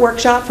 4-part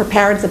workshop for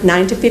parents of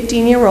 9 to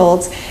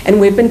 15-year-olds, and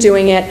we've been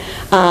doing it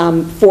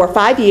for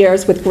 5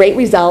 years with great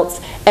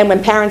results. And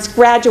when parents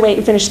graduate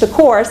and finish the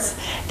course,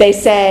 they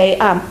say,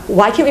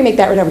 why can't we make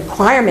that a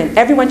requirement?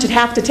 Everyone should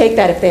have to take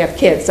that if they have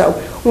kids. So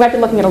we might be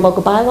looking at a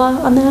local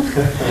bylaw on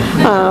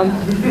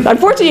that.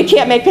 Unfortunately, you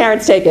can't make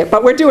parents take it,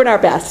 but we're doing our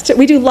best.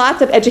 We do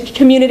lots of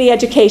community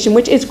education,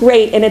 which is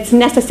great and it's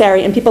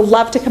necessary, and people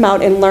love to come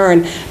out and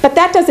learn. But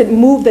that doesn't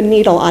move the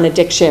needle on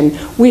addiction.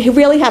 We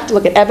really have to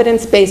look at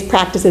evidence-based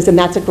practices, and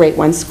that's a great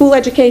one. School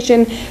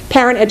education,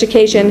 parent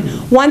education.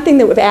 One thing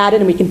that we've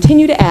added, and we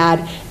continue to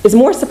add, is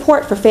more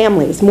support for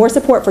families, more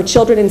support for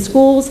children in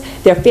schools,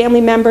 their family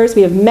members.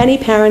 We have many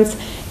parents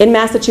in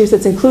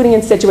Massachusetts, including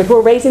in Scituate, who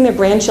are raising their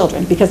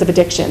grandchildren because of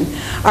addiction.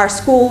 Our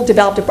school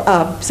developed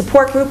a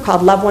support group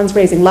called Loved Ones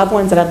Raising Loved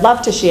Ones that I'd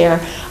love to share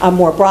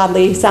more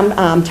broadly. Some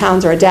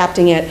towns are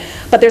adapting it.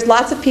 But there's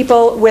lots of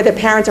people where the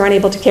parents are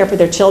unable to care for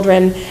their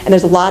children, and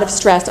there's a lot of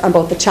stress on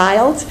both the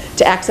child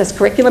to access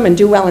curriculum and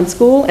do well in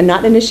school and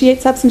not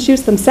initiate substance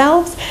use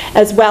themselves,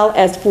 as well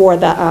as for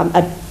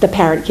the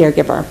parent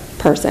caregiver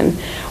person.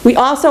 We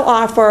also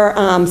offer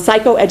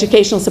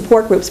psychoeducational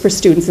support groups for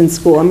students in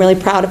school. I'm really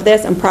proud of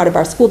this. I'm proud of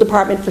our school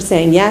department for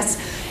saying yes.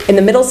 In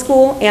the middle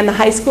school and the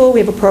high school,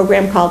 we have a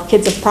program called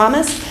Kids of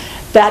Promise.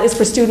 That is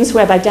for students who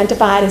have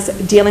identified as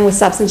dealing with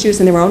substance use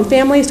in their own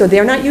family, so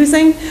they're not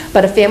using,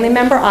 but a family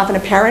member, often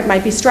a parent,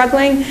 might be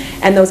struggling,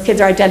 and those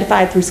kids are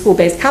identified through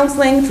school-based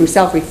counseling, through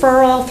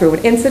self-referral, through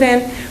an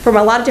incident, from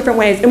a lot of different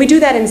ways, and we do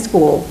that in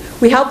school.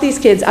 We help these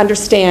kids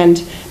understand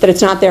that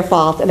it's not their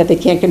fault and that they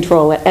can't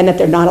control it and that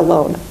they're not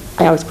alone.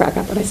 I always crack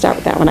up when I start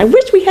with that one. I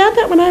wish we had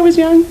that when I was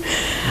young.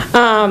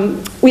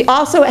 We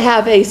also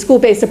have a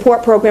school-based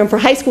support program for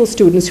high school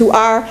students who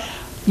are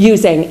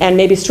using and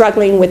maybe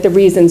struggling with the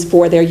reasons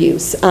for their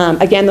use.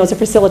 Again, those are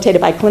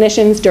facilitated by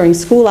clinicians during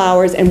school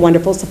hours and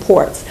wonderful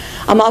supports.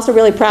 I'm also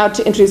really proud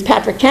to introduce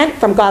Patrick Kent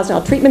from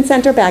Gosnell Treatment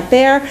Center back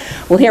there.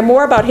 We'll hear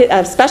more about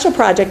a special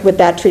project with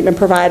that treatment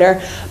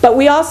provider. But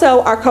we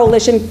also, our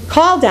coalition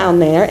called down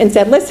there and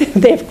said, listen,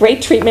 they have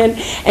great treatment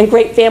and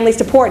great family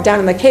support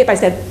down in the Cape. I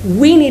said,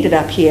 we need it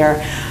up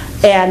here.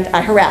 And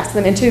I harassed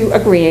them into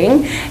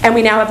agreeing. And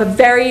we now have a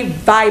very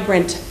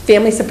vibrant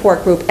family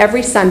support group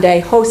every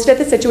Sunday, hosted at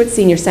the Scituate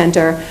Senior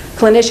Center.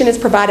 Clinician is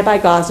provided by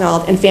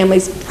Gosnell, and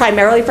families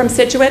primarily from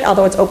Scituate,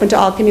 although it's open to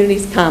all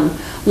communities, come.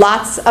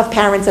 Lots of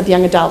parents of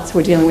young adults who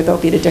are dealing with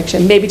opiate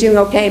addiction, maybe doing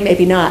okay,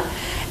 maybe not.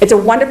 It's a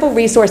wonderful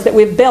resource that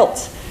we've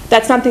built.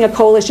 That's something a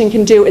coalition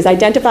can do, is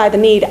identify the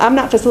need. I'm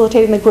not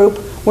facilitating the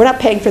group. We're not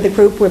paying for the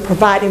group. We're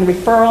providing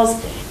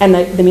referrals and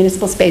the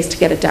municipal space to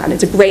get it done.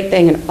 It's a great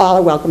thing, and all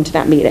are welcome to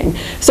that meeting.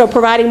 So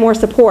providing more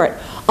support.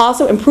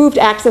 Also improved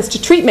access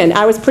to treatment.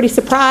 I was pretty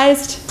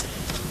surprised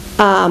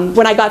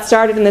when I got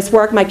started in this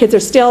work. My kids are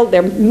still,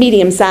 they're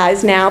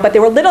medium-sized now, but they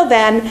were little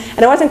then,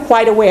 and I wasn't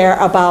quite aware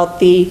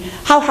about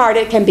how hard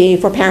it can be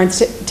for parents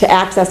to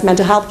access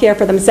mental health care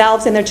for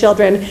themselves and their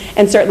children,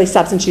 and certainly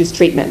substance use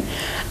treatment.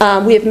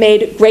 We have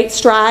made great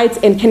strides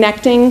in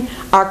connecting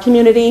our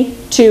community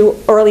to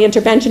early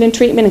intervention and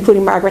treatment,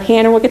 including Margaret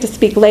Hanner will get to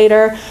speak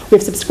later.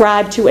 We've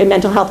subscribed to a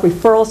mental health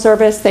referral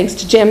service thanks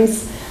to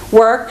Jim's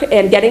work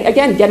and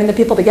getting the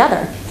people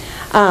together.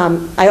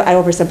 I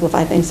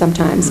oversimplify things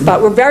sometimes,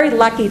 but we're very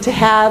lucky to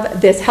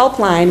have this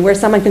helpline where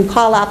someone can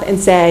call up and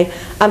say,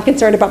 I'm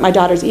concerned about my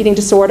daughter's eating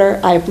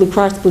disorder, I have Blue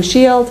Cross Blue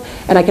Shield,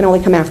 and I can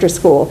only come after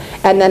school.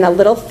 And then a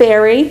little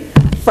fairy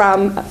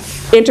from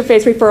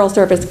Interface Referral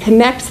Service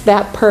connects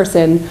that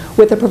person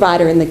with a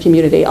provider in the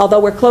community. Although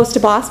we're close to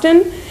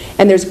Boston,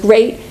 and there's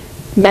great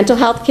mental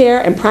health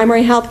care and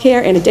primary health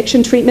care and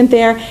addiction treatment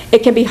there,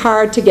 it can be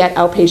hard to get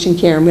outpatient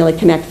care and really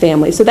connect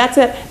families. So that's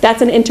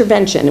an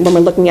intervention when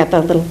we're looking at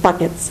the little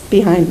buckets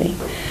behind me.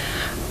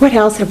 What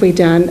else have we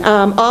done?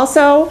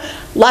 Also,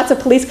 lots of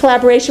police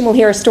collaboration. We'll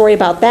hear a story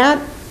about that.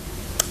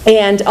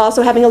 And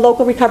also having a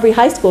local recovery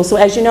high school. So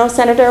as you know,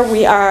 Senator,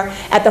 we are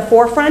at the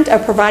forefront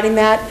of providing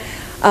that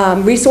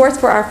resource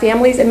for our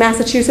families in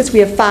Massachusetts. We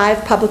have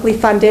 5 publicly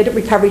funded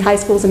recovery high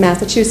schools in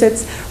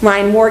Massachusetts.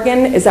 Ryan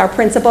Morgan is our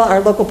principal, our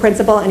local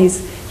principal, and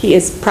he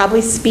is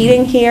probably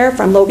speeding here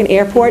from Logan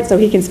Airport, so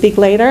he can speak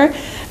later.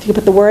 If you could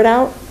put the word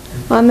out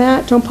on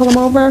that, don't pull him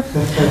over.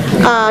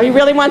 He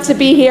really wants to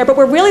be here, but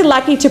we're really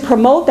lucky to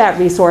promote that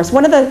resource.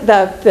 One of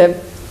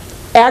the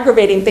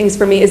aggravating things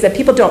for me is that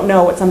people don't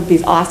know what some of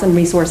these awesome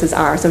resources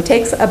are. So it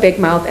takes a big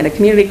mouth and a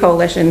community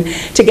coalition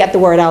to get the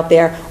word out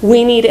there.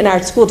 We need in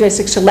our school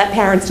districts to let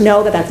parents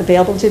know that that's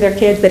available to their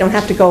kids. They don't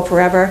have to go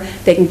forever.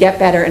 They can get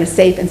better in a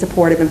safe and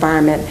supportive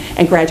environment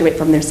and graduate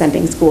from their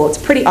sending school. It's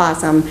pretty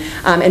awesome.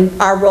 And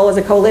our role as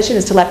a coalition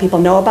is to let people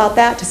know about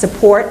that, to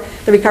support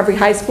the Recovery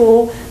High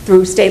School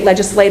through state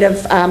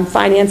legislative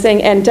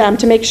financing, and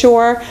to make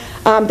sure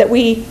that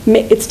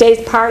it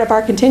stays part of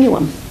our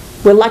continuum.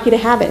 We're lucky to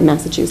have it in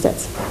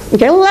Massachusetts.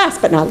 Okay,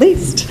 last but not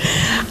least,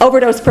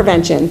 overdose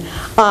prevention.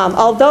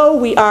 Although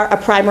we are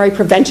a primary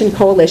prevention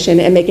coalition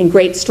and making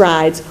great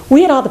strides,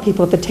 we had all the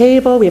people at the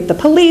table, we have the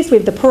police, we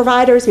have the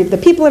providers, we have the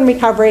people in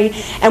recovery,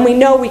 and we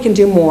know we can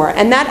do more.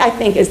 And that, I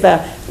think, is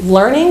the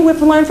learning we've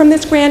learned from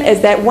this grant,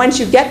 is that once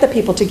you get the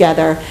people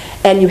together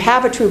and you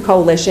have a true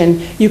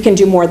coalition, you can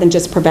do more than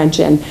just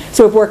prevention.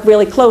 So we've worked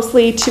really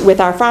closely with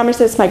our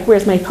pharmacists,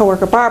 where's my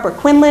coworker Barbara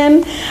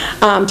Quinlan,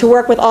 to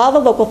work with all the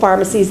local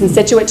pharmacies in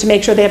Scituate to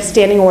make sure they have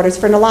standing orders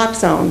for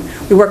naloxone.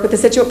 We work with the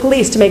Scituate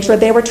police to make sure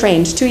they were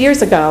trained 2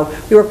 years ago.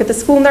 We work with the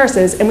school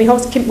nurses, and we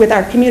host, with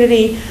our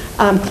community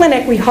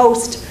clinic, we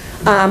host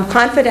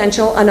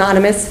confidential,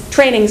 anonymous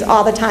trainings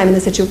all the time in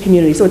the Scituate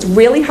community. So it's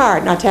really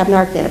hard not to have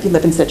Narcan if you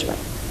live in Scituate.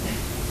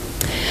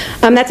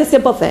 That's a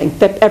simple thing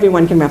that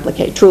everyone can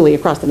replicate, truly,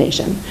 across the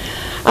nation.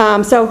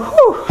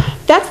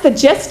 That's the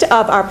gist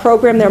of our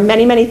program. There are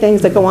many, many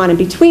things that go on in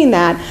between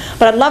that,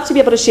 but I'd love to be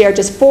able to share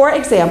just 4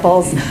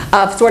 examples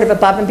of sort of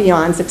above and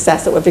beyond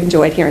success that we've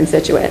enjoyed here in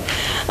Scituate.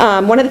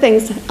 One of the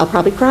things, I'll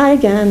probably cry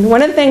again,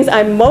 one of the things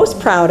I'm most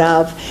proud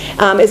of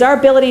is our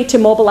ability to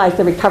mobilize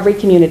the recovery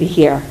community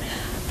here.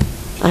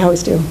 I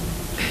always do.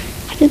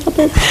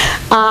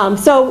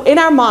 So in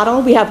our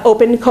model, we have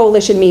open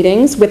coalition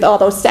meetings with all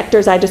those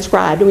sectors I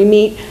described. We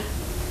meet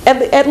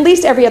at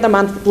least every other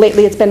month.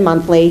 Lately it's been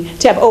monthly,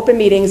 to have open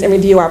meetings and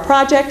review our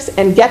projects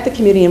and get the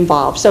community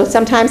involved. So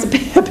sometimes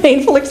a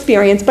painful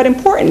experience, but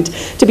important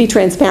to be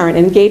transparent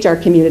and engage our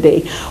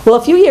community. Well,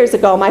 a few years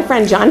ago, my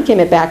friend John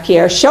Kimmett back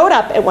here showed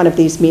up at one of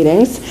these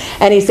meetings,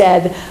 and he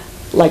said,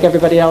 like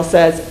everybody else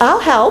says, I'll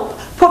help.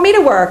 Put me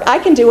to work. I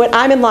can do it.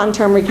 I'm in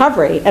long-term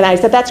recovery. And I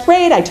said, that's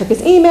great. I took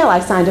his email.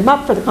 I signed him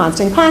up for the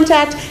Constant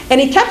Contact.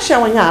 And he kept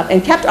showing up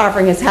and kept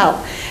offering his help.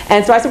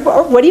 And so I said,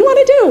 well, what do you want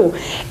to do?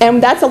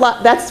 And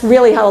that's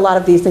really how a lot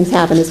of these things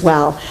happen as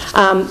well.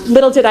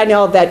 Little did I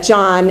know that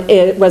John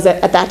was,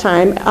 at that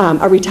time,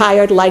 a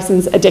retired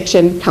licensed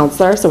addiction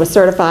counselor, so a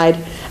certified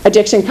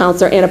addiction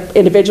counselor and an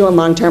individual in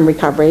long-term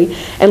recovery.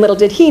 And little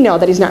did he know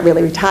that he's not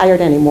really retired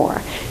anymore.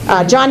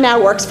 John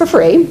now works for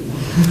free.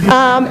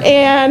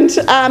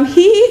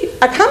 He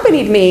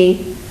accompanied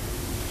me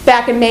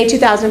back in May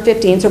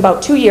 2015, so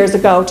about 2 years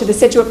ago, to the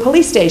Scituate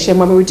police station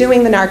when we were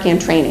doing the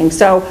Narcan training.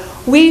 So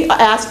we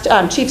asked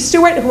Chief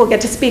Stewart, who will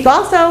get to speak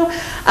also,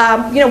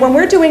 when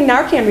we're doing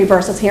Narcan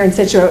reversals here in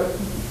Scituate,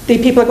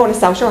 the people are going to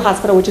South Shore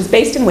Hospital, which is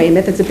based in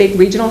Weymouth. It's a big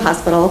regional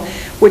hospital,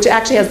 which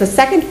actually has the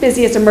 2nd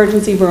busiest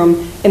emergency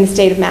room in the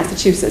state of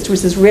Massachusetts,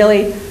 which is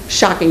really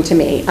shocking to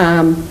me.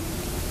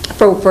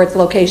 For its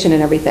location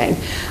and everything.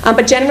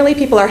 But generally,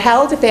 people are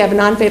held, if they have a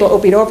non-fatal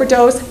opiate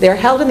overdose, they're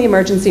held in the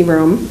emergency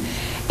room,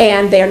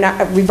 and they are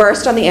not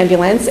reversed on the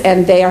ambulance,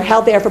 and they are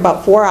held there for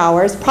about 4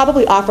 hours,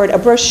 probably offered a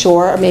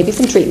brochure or maybe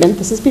some treatment,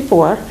 this is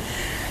before,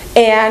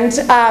 and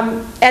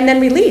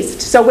then released.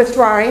 So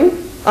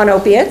withdrawing on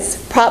opiates,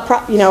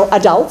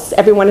 adults,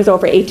 everyone is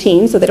over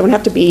 18, so they don't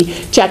have to be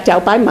checked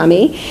out by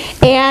mommy,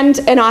 and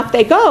off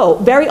they go,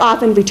 very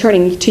often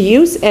returning to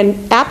use, and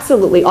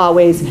absolutely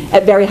always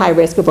at very high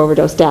risk of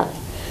overdose death.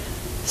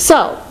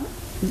 So,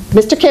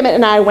 Mr. Kimmett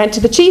and I went to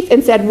the chief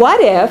and said,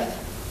 what if,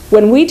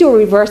 when we do a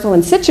reversal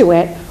in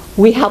Scituate,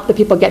 we help the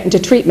people get into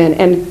treatment?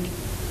 And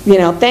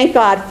thank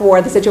God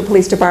for the Scituate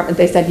Police Department,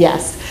 they said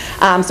yes.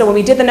 So when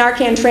we did the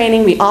Narcan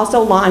training, we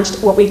also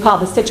launched what we call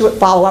the Scituate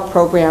Follow-Up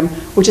Program,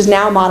 which is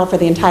now a model for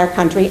the entire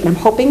country, and I'm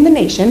hoping the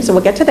nation, so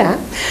we'll get to that.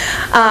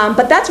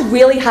 But that's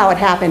really how it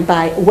happened,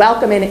 by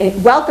welcoming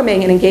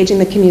and engaging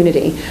the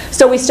community.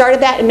 So we started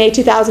that in May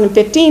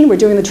 2015. We're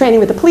doing the training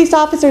with the police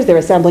officers. They're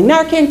assembling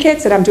Narcan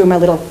kits, and I'm doing my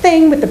little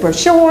thing with the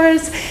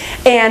brochures.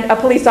 And a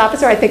police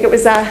officer, I think it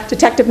was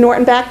Detective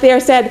Norton back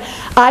there, said,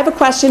 I have a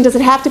question, does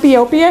it have to be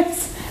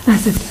opiates? And I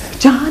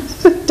said, John,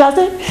 does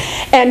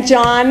it? And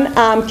John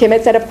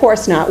Kimmett said, of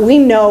course not. We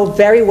know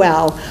very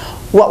well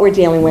what we're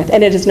dealing with,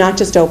 and it is not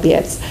just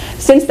opiates.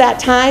 Since that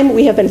time,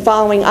 we have been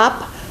following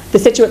up the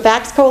Scituate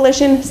Vax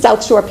Coalition,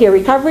 South Shore Peer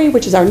Recovery,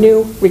 which is our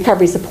new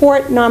recovery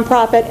support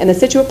nonprofit, and the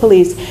Scituate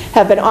Police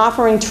have been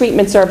offering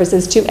treatment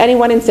services to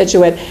anyone in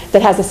Scituate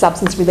that has a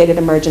substance-related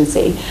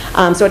emergency.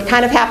 So it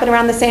kind of happened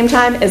around the same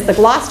time as the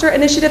Gloucester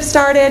initiative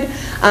started,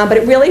 but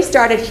it really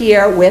started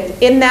here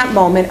with, in that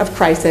moment of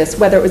crisis,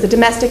 whether it was a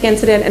domestic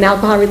incident, an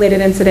alcohol-related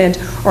incident,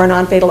 or a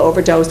non-fatal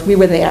overdose, we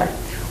were there.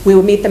 We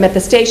would meet them at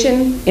the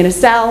station, in a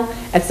cell,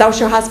 at South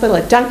Shore Hospital,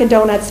 at Dunkin'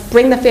 Donuts,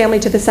 bring the family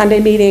to the Sunday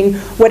meeting,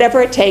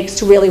 whatever it takes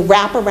to really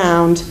wrap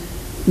around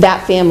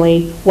that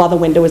family while the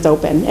window is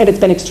open. And it's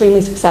been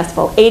extremely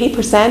successful.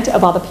 80%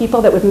 of all the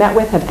people that we've met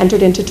with have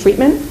entered into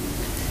treatment,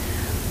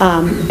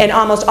 and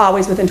almost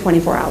always within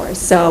 24 hours.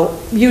 So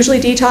usually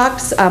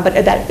detox,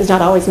 but that is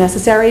not always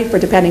necessary for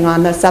depending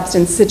on the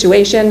substance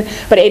situation,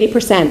 but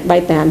 80%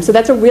 right then. So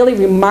that's a really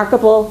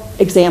remarkable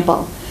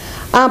example.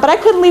 But I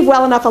couldn't leave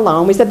well enough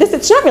alone. We said,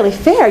 it's not really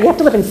fair. You have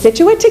to live in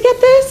Scituate to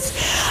get this.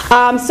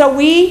 So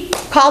we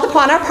called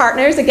upon our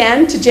partners,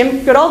 again, to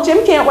good old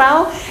Jim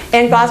Cantwell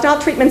and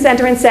Gosnell Treatment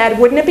Center, and said,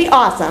 wouldn't it be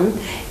awesome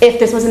if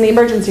this was in the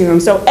emergency room,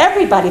 so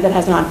everybody that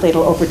has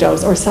non-fatal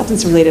overdose or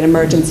substance-related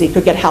emergency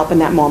could get help in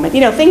that moment.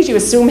 You know, things you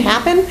assume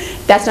happen,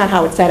 that's not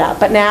how it's set up.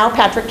 But now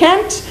Patrick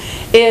Kent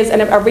is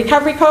a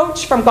recovery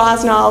coach from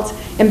Gosnell,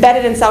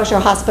 embedded in South Shore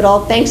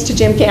Hospital, thanks to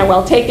Jim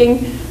Cantwell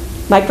taking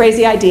my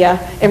crazy idea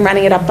and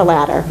running it up the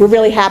ladder. We're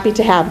really happy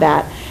to have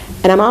that.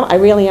 And I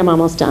really am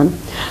almost done.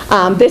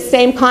 This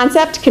same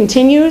concept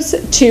continues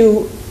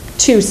to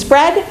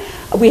spread.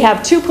 We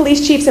have 2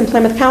 police chiefs in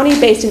Plymouth County,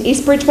 based in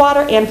East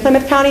Bridgewater and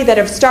Plymouth County, that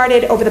have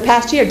started over the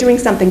past year doing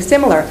something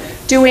similar,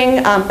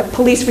 doing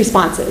police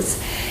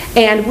responses.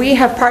 And we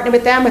have partnered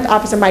with them, with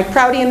Officer Mike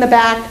Prouty in the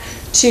back,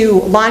 to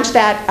launch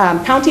that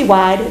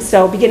county-wide.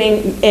 So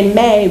beginning in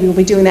May, we will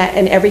be doing that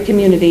in every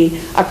community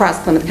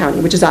across Plymouth County,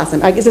 which is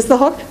awesome. Is this the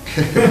hook?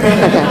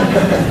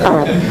 Okay. All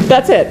right.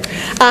 That's it.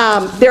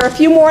 There are a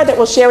few more that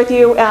we'll share with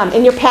you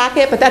in your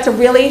packet, but that's a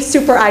really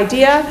super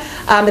idea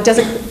that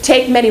doesn't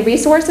take many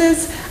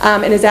resources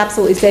and is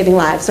absolutely saving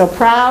lives. So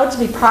proud to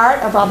be part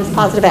of all this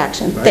positive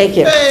action. Thank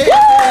you.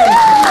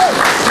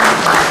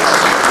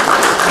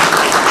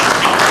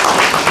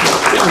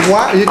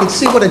 Wow, you can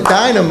see what a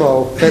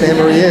dynamo that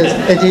Anne-Marie is,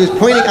 and she was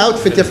pointing out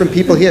for different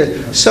people here.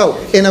 So,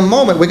 in a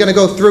moment, we're going to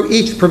go through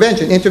each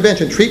prevention,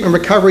 intervention, treatment,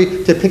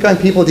 recovery, to pick on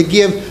people, to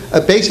give,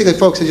 basically,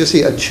 folks, as you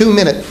see, a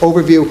 2-minute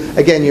overview.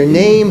 Again, your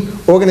name,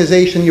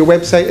 organization, your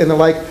website, and the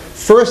like.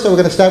 First, we're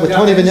going to start with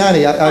Tony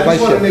Vignani. I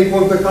just want to make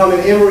one quick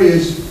comment. Anne-Marie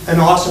is an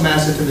awesome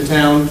asset to the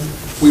town.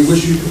 We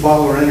wish you could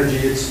follow her energy.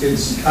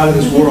 It's out of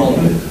this world.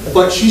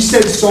 But she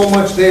said so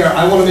much there.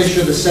 I want to make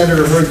sure the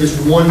senator heard this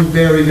one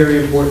very,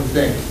 very important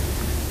thing.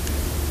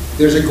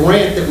 There's a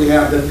grant that we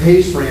have that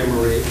pays for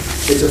Anne-Marie.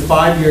 It's a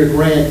 5-year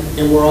grant,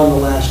 and we're on the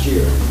last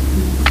year.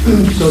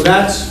 So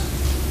that's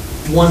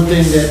one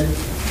thing that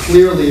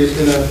clearly is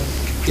going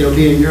to,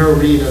 be in your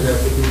arena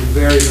that would be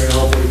very, very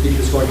helpful to keep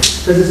this going.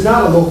 Because it's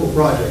not a local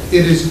project.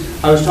 It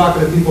is. I was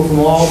talking to people from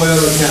all the way out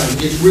of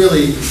town. It's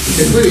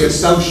really a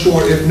South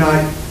Shore, if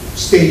not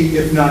state,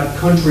 if not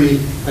country,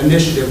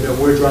 initiative that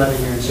we're driving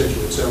here in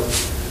Scituate. So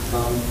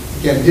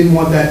again, didn't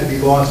want that to be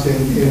lost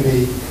in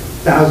the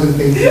 1,000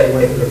 things that we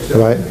went through. So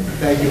right.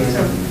 Thank you.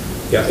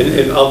 Yeah,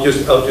 and I'll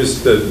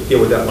just deal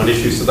with that one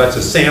issue. So that's a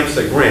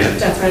SAMHSA grant.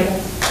 That's right.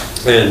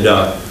 And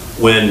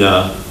when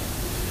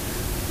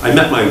I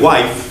met my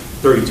wife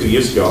 32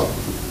 years ago,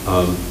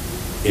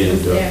 and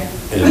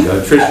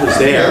Trish was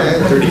there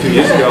 32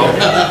 years ago.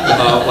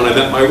 When I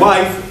met my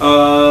wife,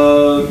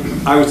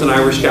 I was an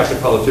Irish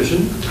Catholic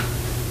politician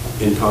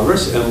in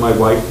Congress, and my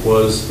wife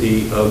was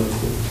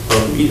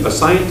a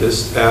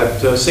scientist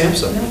at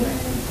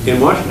SAMHSA in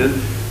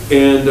Washington.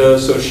 And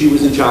so she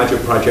was in charge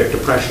of Project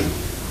Depression,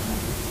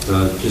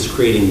 just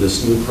creating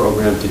this new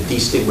program to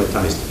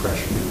destigmatize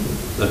depression,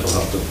 mental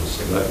health illness.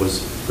 So that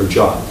was her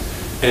job.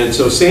 And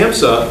so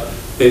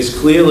SAMHSA is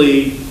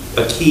clearly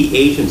a key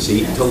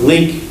agency to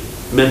link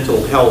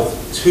mental health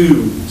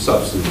to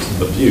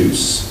substance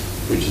abuse,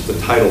 which is the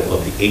title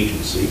of the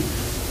agency,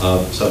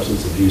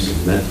 Substance Abuse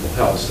and Mental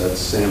Health. So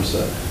that's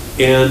SAMHSA.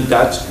 And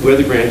that's where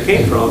the grant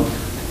came from,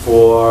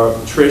 for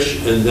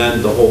Trish and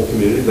then the whole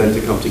community then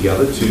to come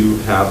together to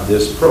have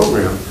this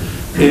program.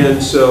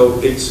 And so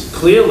it's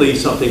clearly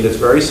something that's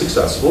very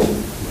successful.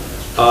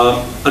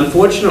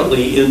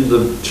 Unfortunately, in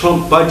the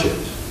Trump budget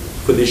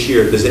for this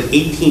year, there's an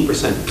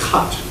 18%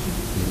 cut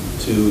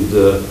to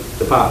the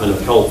Department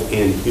of Health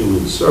and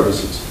Human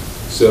Services.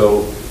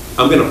 So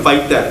I'm going to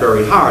fight that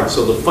very hard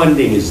so the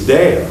funding is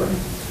there,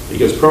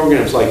 because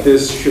programs like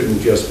this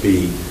shouldn't just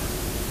be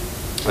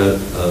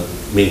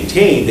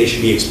maintained, they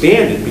should be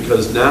expanded,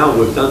 because now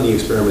we've done the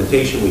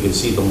experimentation, we can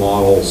see the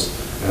models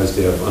as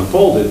they've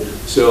unfolded.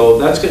 So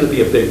that's going to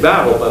be a big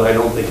battle, but I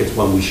don't think it's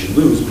one we should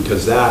lose,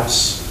 because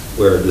that's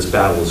where this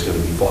battle is going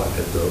to be fought,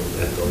 at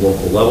the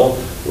local level,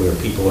 where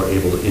people are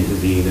able to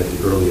intervene at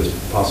the earliest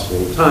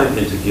possible time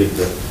and to give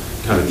the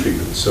kind of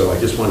treatment. So I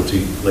just wanted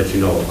to let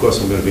you know, of course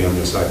I'm going to be on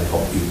your side to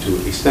help you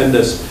to extend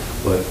this,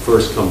 but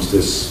first comes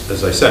this,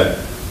 as I said,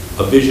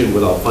 a vision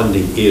without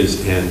funding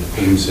is an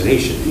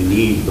hallucination. You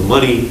need the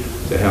money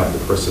to have the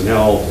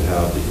personnel, to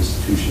have the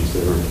institutions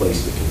that are in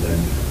place that can then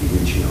be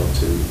reaching out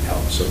to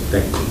help. So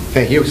thank you.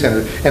 Thank you,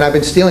 Senator. And I've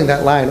been stealing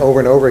that line over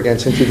and over again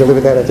since you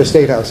delivered that at the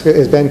State House,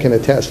 as Ben can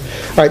attest.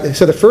 All right,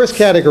 so the first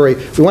category,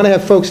 we want to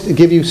have folks to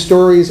give you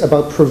stories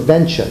about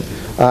prevention.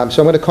 So I'm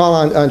going to call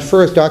on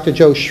first Dr.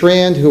 Joe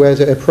Schrand, who has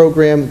a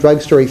program,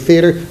 Drug Story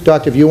Theater.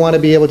 Doctor, if you want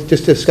to be able to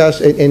just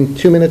discuss in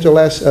 2 minutes or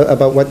less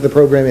about what the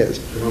program is.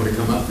 You want me to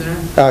come up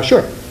there?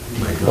 Sure. Oh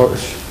my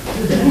gosh.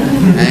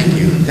 Thank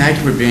you. Thank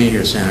you for being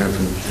here, Senator,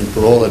 and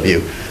for all of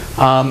you.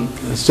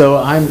 So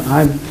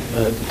I'm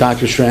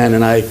Dr. Schrand,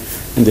 and I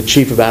am the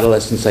Chief of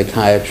Adolescent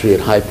Psychiatry at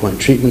High Point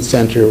Treatment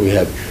Center. We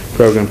have a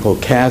program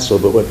called CASTLE,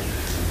 but what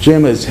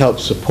Jim has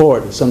helped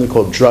support is something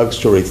called Drug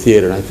Story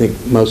Theater, and I think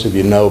most of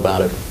you know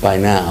about it by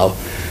now.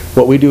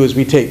 What we do is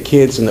we take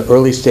kids in the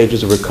early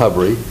stages of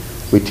recovery,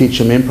 we teach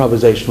them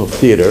improvisational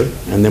theater,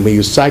 and then we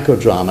use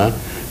psychodrama,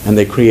 and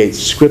they create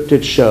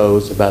scripted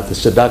shows about the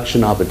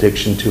seduction of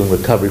addiction to and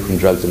recovery from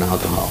drugs and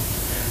alcohol.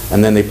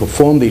 And then they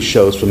perform these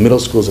shows for middle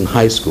schools and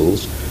high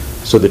schools,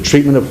 so the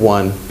treatment of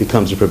one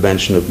becomes the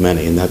prevention of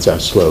many, and that's our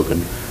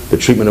slogan. The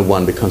treatment of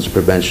one becomes the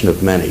prevention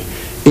of many.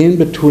 In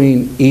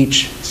between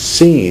each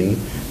scene,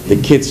 the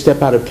kids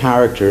step out of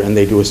character and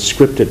they do a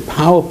scripted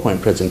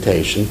PowerPoint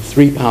presentation,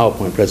 3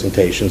 PowerPoint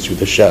presentations through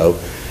the show,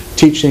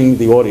 teaching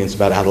the audience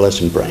about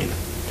adolescent brain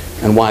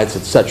and why it's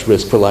at such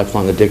risk for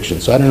lifelong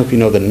addiction. So I don't know if you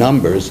know the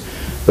numbers,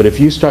 but if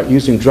you start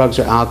using drugs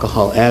or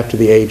alcohol after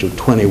the age of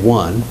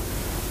 21,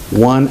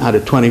 1 out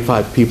of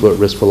 25 people are at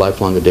risk for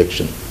lifelong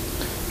addiction.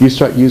 If you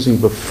start using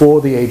before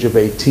the age of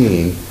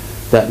 18,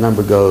 that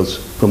number goes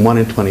from 1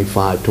 in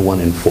 25 to 1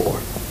 in 4.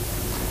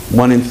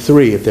 1 in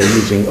 3 if they're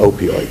using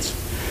opioids.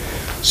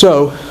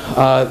 So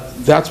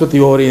that's what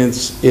the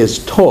audience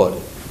is taught.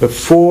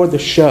 Before the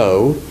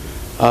show,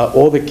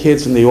 all the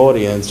kids in the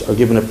audience are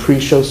given a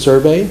pre-show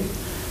survey,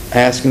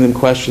 asking them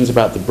questions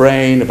about the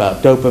brain,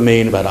 about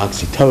dopamine, about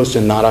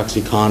oxytocin, not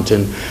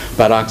OxyContin,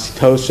 about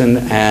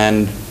oxytocin,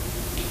 and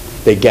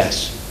they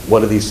guess,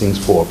 what are these things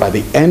for? By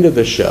the end of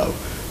the show,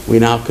 we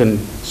now can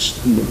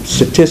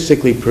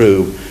statistically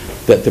prove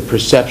that the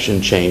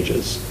perception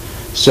changes.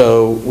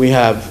 So we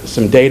have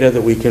some data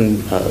that we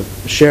can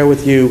share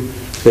with you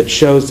that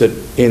shows that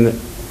in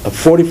a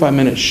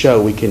 45-minute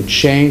show, we can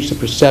change the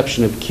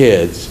perception of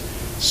kids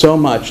so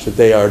much that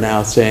they are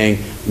now saying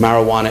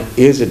marijuana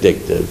is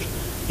addictive,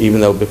 even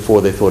though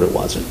before they thought it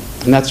wasn't.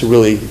 And that's a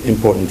really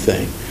important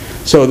thing.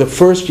 So the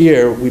first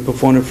year, we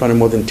performed in front of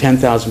more than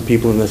 10,000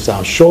 people in the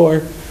South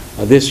Shore.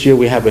 This year,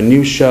 we have a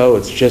new show.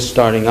 It's just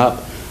starting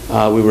up.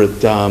 We were at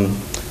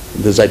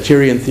the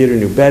Criterion Theater in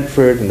New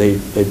Bedford, and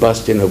they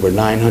bussed in over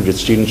 900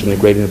 students from the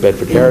greater New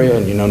Bedford area.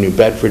 And you know, New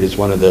Bedford is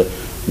one of the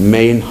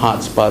main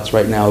hot spots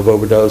right now of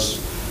overdose.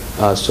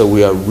 So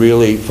we are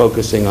really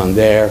focusing on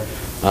there.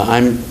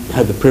 I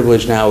have the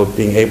privilege now of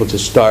being able to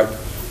start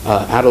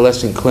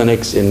adolescent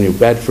clinics in New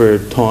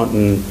Bedford,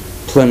 Taunton,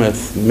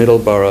 Plymouth,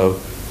 Middleborough,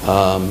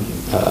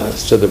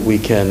 so that we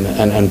can,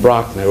 and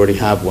Brockton, I already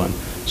have one,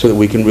 so that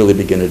we can really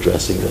begin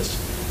addressing this.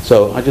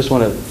 So I just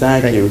want to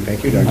thank you.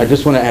 Thank you, Doctor. I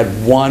just want to add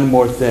one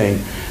more thing.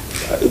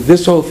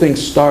 This whole thing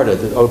started,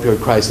 the opioid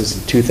crisis,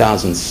 in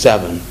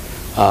 2007.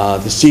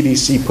 The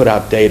CDC put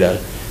out data,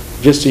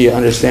 just so you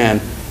understand,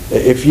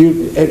 if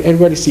you,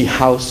 everybody see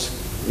House,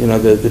 you know,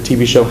 the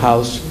TV show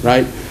House,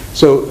 right?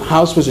 So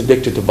House was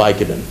addicted to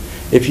Vicodin.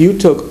 If you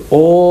took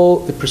all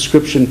the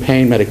prescription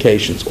pain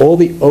medications, all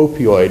the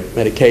opioid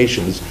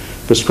medications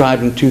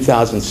prescribed in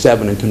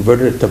 2007 and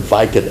converted it to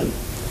Vicodin,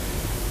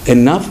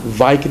 enough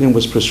Vicodin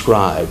was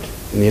prescribed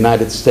in the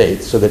United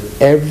States so that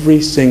every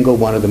single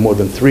one of the more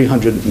than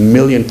 300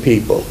 million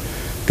people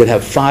could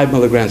have 5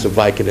 milligrams of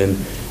Vicodin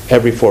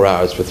every 4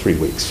 hours for 3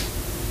 weeks.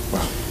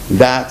 Wow.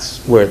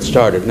 That's where it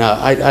started. Now,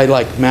 I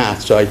like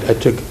math, so I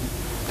took,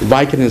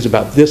 Vicodin is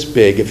about this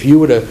big. If you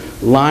were to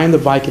line the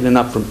Vicodin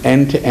up from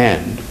end to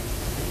end,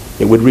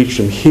 it would reach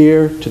from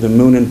here to the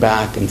moon and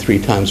back and 3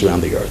 times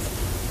around the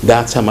earth.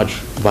 That's how much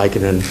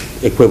Vicodin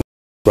equivalent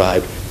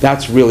prescribed.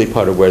 That's really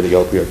part of where the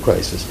opioid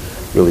crisis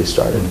really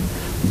started.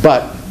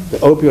 But the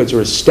opioids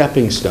are a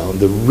stepping stone.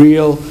 The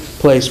real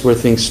place where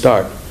things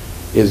start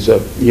is,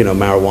 you know,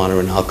 marijuana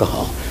and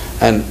alcohol.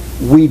 And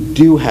we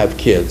do have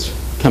kids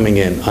coming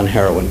in on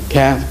heroin.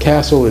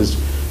 CASTLE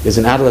is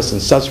an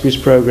adolescent substance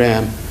abuse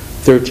program,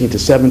 13 to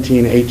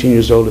 17, 18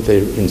 years old if they're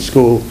in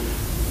school.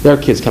 There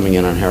are kids coming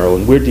in on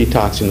heroin. We're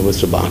detoxing them with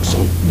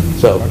Suboxone.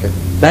 So, okay.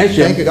 Thanks,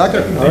 Jim. Thank you,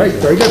 Doctor. All right,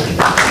 very good.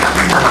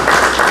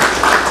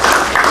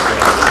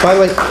 By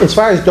the way, as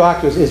far as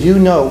doctors, as you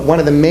know, one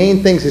of the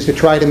main things is to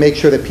try to make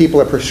sure that people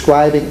are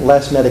prescribing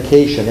less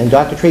medication. And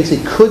Dr.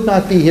 Tracy could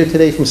not be here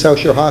today from South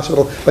Shore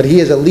Hospital, but he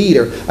is a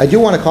leader. I do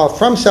want to call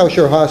from South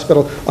Shore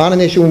Hospital on an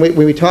issue when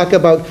we talk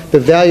about the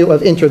value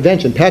of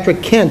intervention.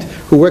 Patrick Kent,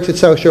 who works at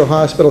South Shore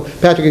Hospital.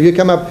 Patrick, if you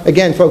come up,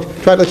 again, folks,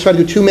 let's try to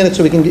do 2 minutes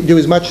so we can do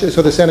as much,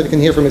 so the Senator can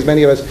hear from as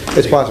many of us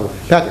as possible.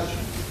 Patrick.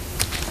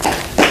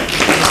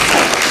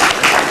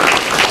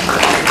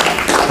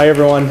 Hi,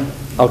 everyone.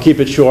 I'll keep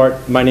it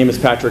short. My name is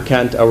Patrick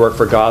Kent. I work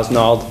for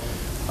Gosnold.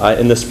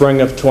 In the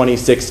spring of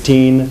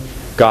 2016,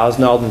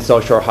 Gosnell and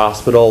South Shore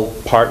Hospital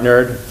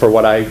partnered for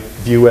what I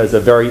view as a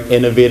very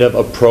innovative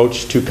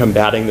approach to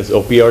combating this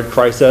opioid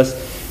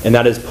crisis, and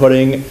that is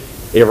putting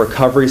a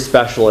recovery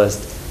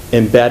specialist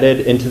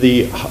embedded into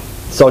the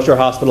South Shore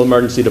Hospital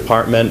Emergency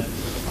Department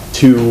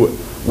to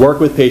work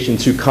with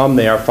patients who come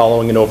there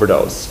following an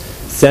overdose.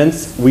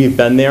 Since we've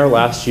been there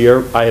last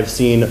year, I have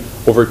seen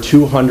over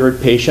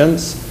 200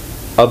 patients.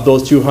 Of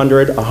those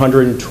 200,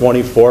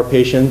 124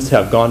 patients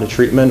have gone to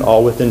treatment,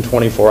 all within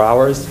 24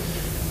 hours.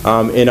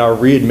 And our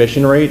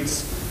readmission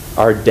rates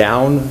are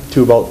down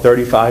to about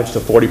 35 to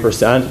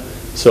 40%,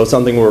 so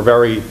something we're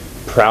very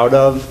proud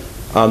of.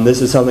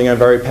 This is something I'm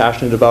very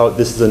passionate about.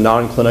 This is a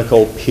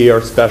non-clinical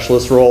peer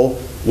specialist role.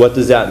 What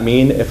does that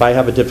mean? If I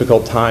have a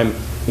difficult time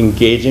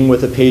engaging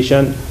with a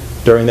patient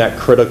during that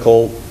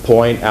critical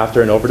point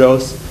after an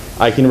overdose,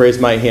 I can raise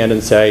my hand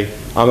and say,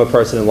 I'm a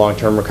person in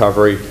long-term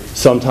recovery.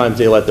 Sometimes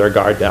they let their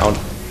guard down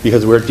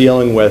because we're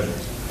dealing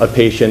with a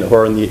patient who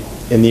are in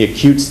the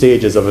acute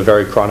stages of a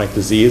very chronic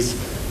disease.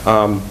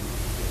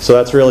 So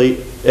that's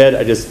really it.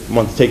 I just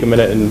want to take a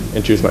minute and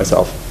introduce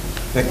myself.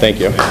 Thank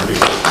you.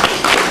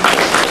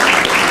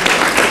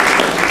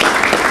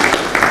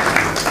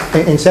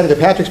 And Senator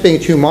Patrick's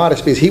being too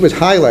modest because he was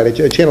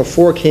highlighted. Channel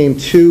 4 came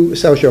to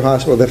South Shore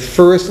Hospital, the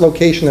first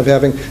location of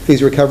having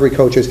these recovery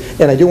coaches.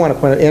 And I do want to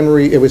point out, Anne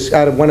Marie, it was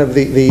out of one of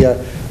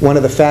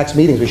the fax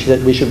meetings. We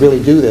should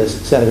really do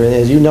this, Senator. And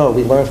as you know,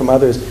 we learned from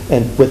others,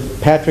 and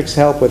with Patrick's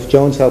help, with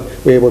Joan's help,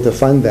 we were able to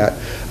fund that.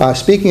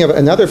 Speaking of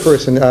another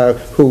person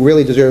who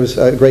really deserves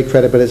great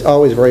credit, but is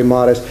always very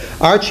modest,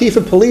 our chief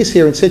of police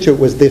here in Scituate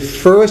was the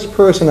first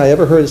person I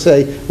ever heard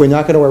say, we're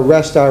not going to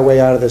arrest our way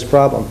out of this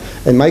problem.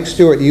 And Mike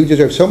Stewart, you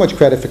deserve so much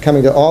credit for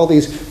coming to all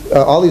these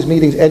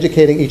meetings,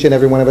 educating each and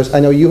every one of us. I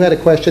know you had a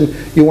question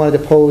you wanted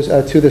to pose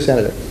to the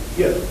senator.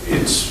 Yeah,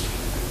 it's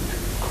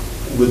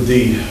with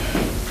the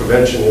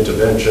prevention,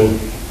 intervention,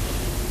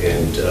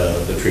 and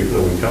the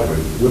treatment and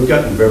recovery. We've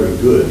gotten very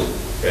good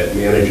at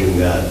managing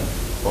that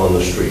on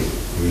the street.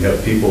 We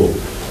have people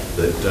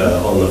that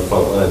on the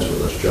front lines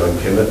with us, John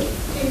Kimmett,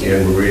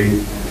 Anne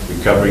Marie,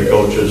 recovery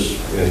coaches,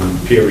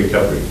 and peer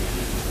recovery.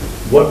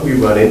 What we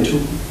run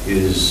into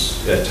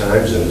is at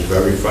times, and it's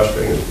very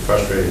frustrating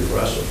for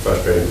us, it's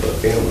frustrating for the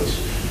families,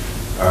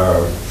 are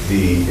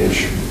the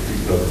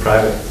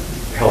private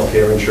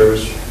healthcare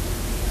insurers.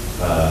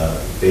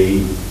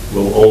 They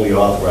will only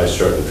authorize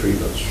certain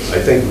treatments. I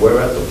think we're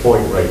at the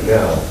point right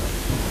now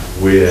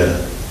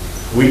where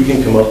we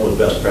can come up with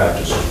best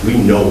practices.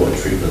 We know what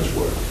treatments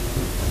work.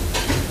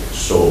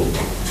 So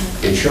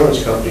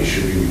insurance companies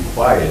should be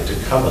required to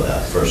cover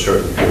that for a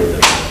certain period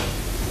of time.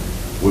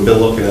 We've been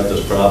looking at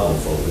this problem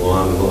for a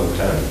long, long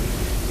time,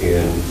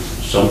 and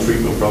some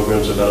treatment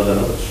programs are better than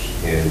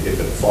others. And if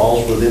it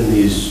falls within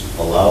these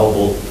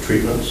allowable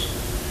treatments,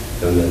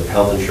 then the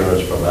health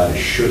insurance provider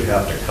should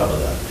have to cover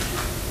that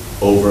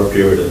over a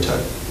period of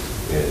time.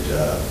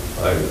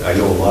 And I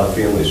know a lot of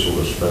families who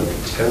have spent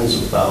tens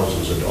of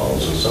thousands of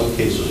dollars, in some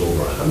cases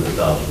over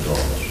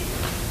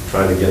 $100,000,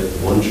 trying to get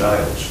one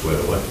child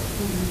squared away.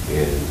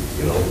 And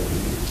you know,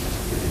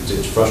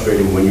 it's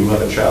frustrating when you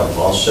have a child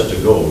all set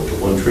to go to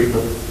one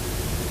treatment,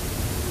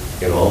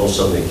 and all of a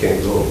sudden they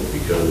can't go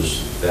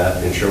because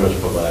that insurance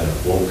provider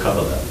won't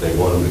cover that. They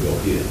want them to go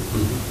here.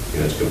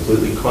 And it's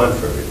completely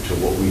contrary to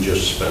what we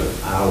just spent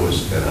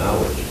hours and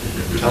hours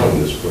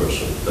telling this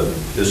person that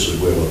this is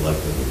where we'd like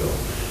them to go.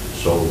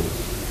 So,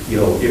 you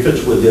know, if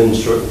it's within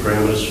certain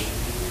parameters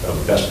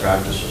of best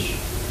practices,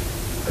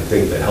 I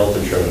think the health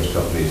insurance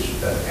companies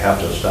have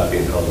to stop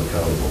being held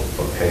accountable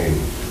for paying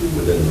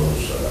within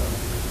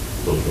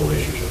those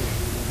relationships.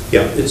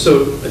 Yeah, and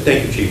so,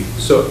 thank you, Chief.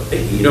 So,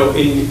 you know,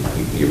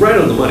 you're right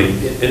on the money.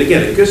 And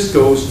again, it just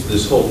goes to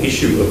this whole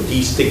issue of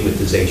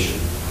destigmatization,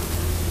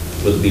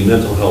 whether it be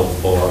mental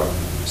health or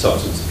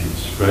substance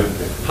abuse, right?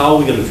 How are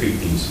we going to treat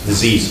these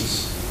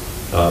diseases?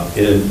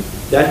 And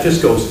that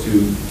just goes to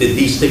the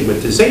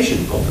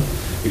destigmatization of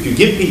them. If you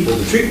give people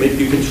the treatment,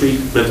 you can treat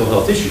mental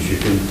health issues, you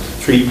can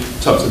treat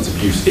substance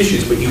abuse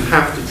issues, but you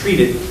have to treat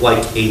it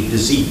like a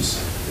disease.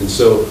 And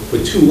so, for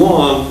too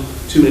long,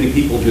 too many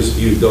people just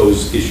view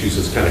those issues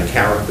as kind of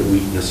character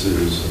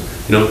weaknesses.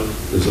 You know,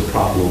 there's a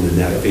problem in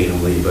that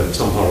family, but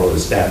somehow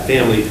it's that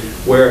family,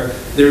 where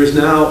there is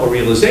now a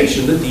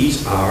realization that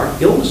these are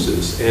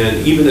illnesses.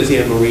 And even as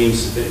Anne Marie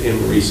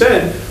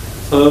said,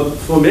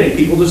 for many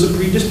people, there's a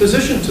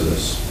predisposition to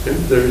this. Okay?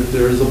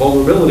 There is a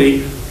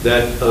vulnerability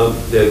that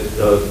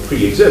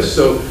pre-exists.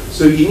 So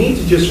you need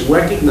to just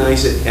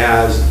recognize it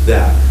as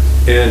that.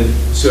 And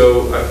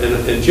so,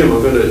 and Jim,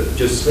 I'm going to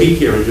just speak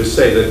here and just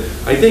say that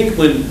I think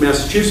when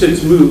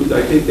Massachusetts moved,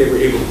 I think they were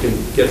able to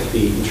get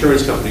the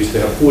insurance companies to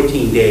have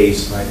 14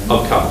 days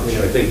of coverage.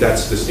 I think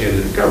that's the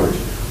standard of coverage.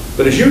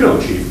 But as you know,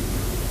 Chief,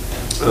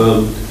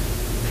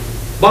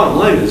 bottom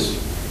line is,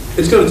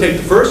 it's going to take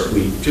the first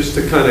week just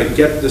to kind of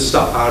get this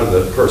stuff out of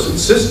the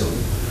person's system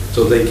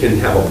so they can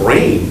have a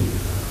brain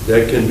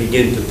that can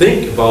begin to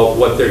think about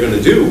what they're going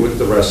to do with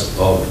the rest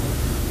of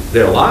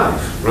their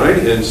life, right?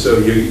 And so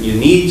you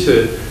need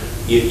to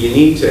you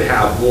need to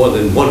have more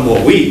than one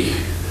more week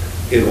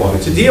in order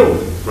to deal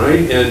with it,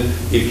 right? And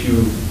if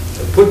you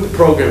put the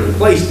program in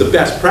place, the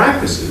best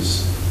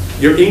practices,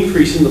 you're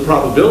increasing the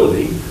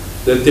probability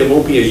that there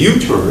won't be a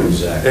U-turn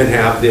and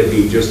have there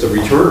be just a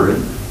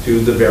return to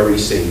the very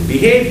same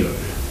behavior.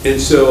 And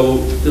so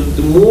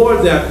the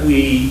more that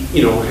we,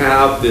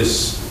 have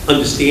this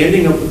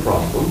understanding of the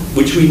problem,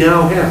 which we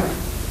now have.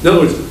 In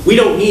other words, we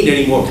don't need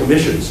any more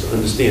commissions to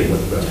understand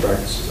what the best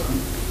practices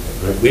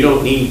are. Right? We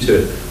don't need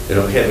to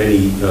have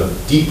any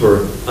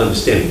deeper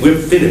understanding.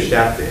 We've finished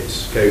that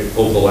phase, okay,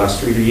 over the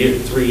last 3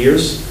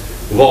 years.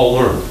 We've all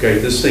learned, okay,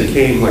 this thing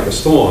came like a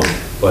storm,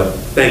 but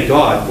thank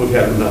God we've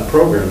had enough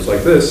programs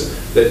like this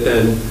that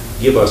then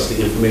give us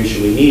the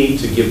information we need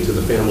to give to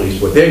the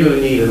families what they're going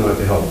to need in order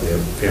to help their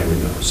family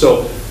members.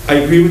 So I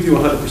agree with you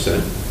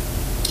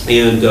 100%.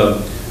 And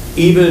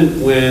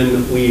even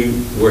when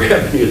we were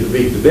having a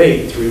big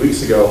debate 3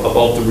 weeks ago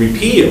about the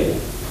repeal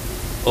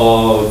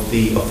of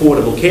the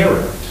Affordable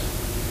Care Act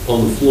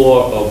on the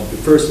floor of,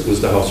 first it was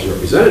the House of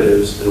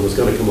Representatives, and it was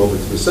going to come over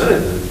to the Senate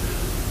then.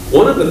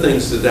 One of the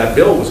things that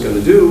bill was going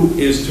to do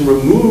is to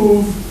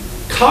remove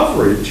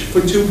coverage for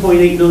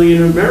 2.8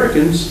 million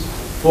Americans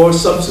for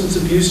substance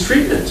abuse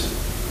treatment.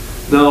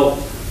 Now,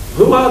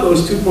 who are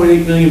those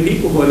 2.8 million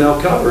people who are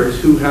now covered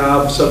who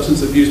have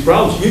substance abuse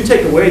problems? You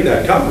take away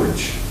that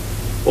coverage,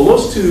 well,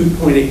 those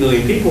 2.8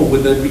 million people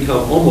would then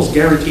become almost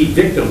guaranteed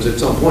victims at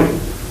some point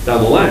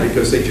down the line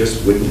because they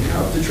just wouldn't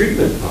have the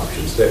treatment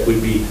options that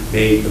would be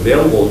made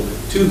available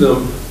to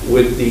them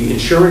with the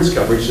insurance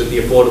coverage that the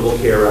Affordable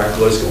Care Act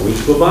was going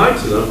to provide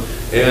to them.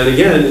 And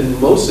again,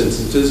 in most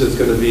instances, it's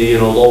going to be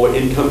in a lower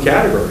income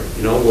category,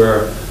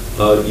 where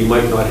you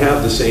might not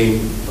have the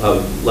same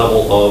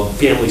level of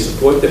family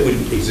support that would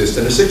exist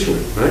in a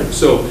Scituate, right?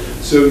 So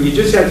you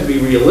just have to be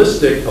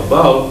realistic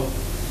about,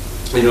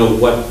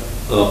 what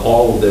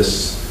all of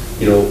this,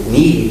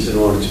 needs in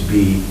order to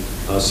be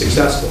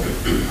successful.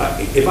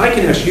 If I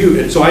can ask you,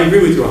 and so I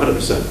agree with you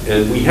 100%,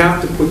 and we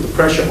have to put the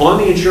pressure on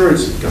the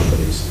insurance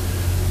companies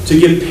to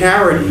give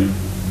parity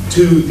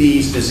to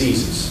these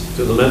diseases,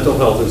 to the mental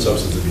health and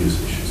substance abuse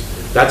issues.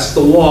 That's the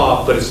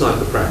law, but it's not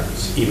the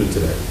practice, even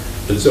today.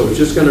 And so it's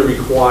just going to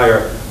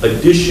require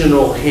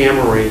additional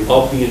hammering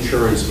of the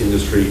insurance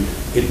industry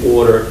in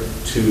order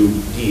to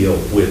deal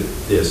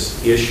with this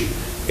issue.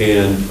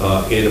 And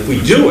if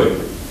we do it,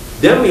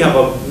 then we have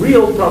a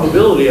real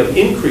probability of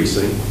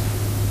increasing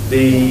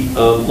the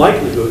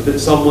likelihood that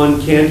someone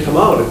can come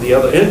out at the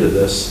other end of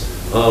this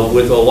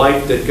with a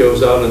life that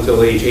goes out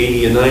until age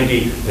 80 and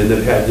 90 and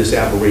they've had this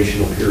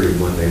aberrational period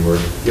when they were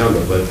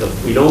younger. But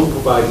if we don't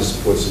provide the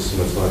support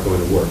system, it's not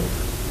going to work.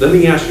 Let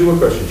me ask you a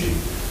question, Chief.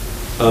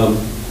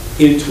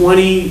 In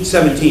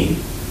 2017,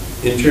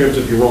 in terms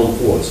of your own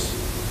force,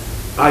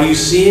 are you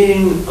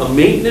seeing a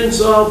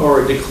maintenance of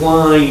or a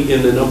decline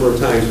in the number of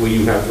times where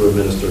you have to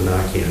administer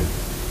Narcan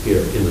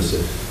here in the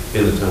city,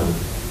 in the town?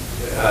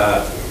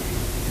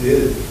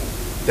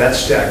 That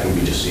stat can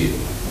be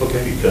deceiving.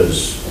 Okay.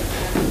 Because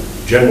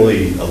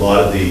generally, a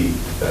lot of the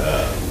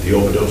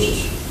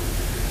overdoses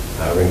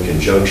are in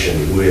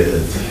conjunction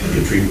with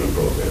your treatment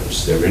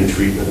programs. They're in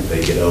treatment,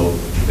 they get out,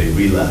 they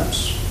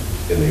relapse,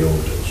 and they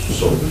overdose.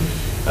 So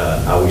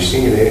are we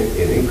seeing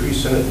an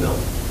increase in it? No.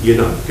 You're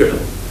not. Good.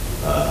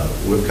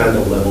 We've kind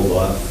of leveled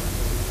off,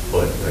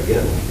 but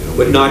again,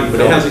 but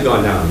it hasn't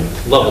gone down yet.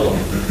 Leveled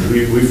off.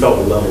 We felt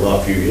we leveled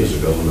off a few years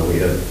ago, and then we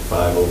had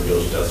 5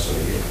 overdose deaths in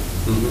a year.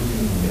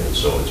 And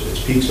so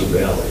it's peaks and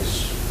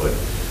valleys, but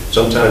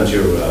sometimes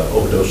your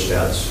overdose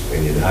stats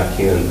and your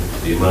Narcan,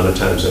 the amount of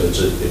times that it's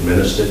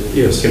administered,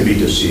 can be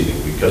deceiving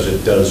because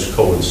it does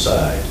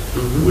coincide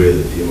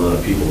with the amount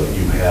of people that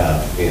you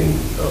have in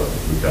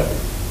recovery.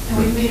 And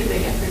we've made a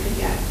big effort to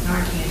get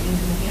Narcan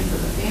into the hands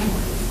of the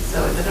families. So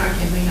the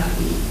Narcan may not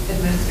be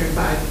administered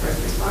by the first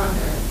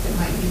responder, it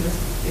might be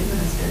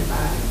administered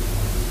by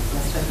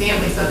the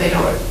family, so they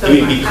don't. I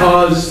mean,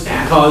 because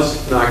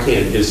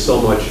Narcan is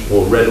so much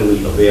more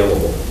readily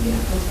available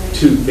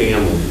to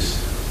families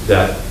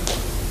that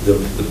the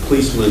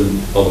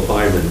policeman or the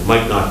fireman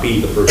might not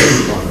be the first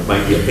responder, it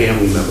might be a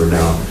family member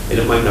now, and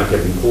it might not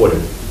get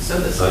reported. So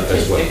the as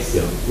well.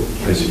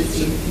 statistics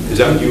Is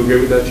that, do you agree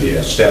with that, Chief?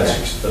 Yeah,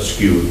 stats are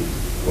skewed.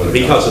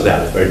 Because of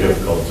that. It's very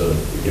difficult to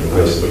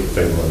really put your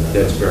finger on that.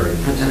 That's very.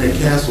 And at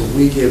Castle,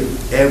 we give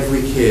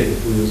every kid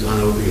who's on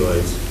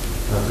opioids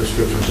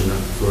prescriptions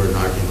for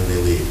Narcan when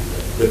they leave.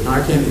 But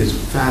Narcan is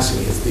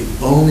fascinating. It's the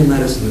only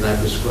medicine that I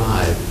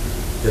prescribe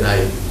that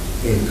I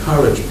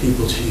encourage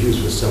people to use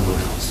with someone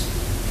else.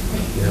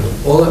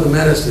 All other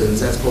medicines,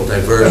 that's called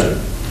diversion.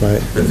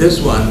 Right. But this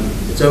one,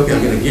 it's okay,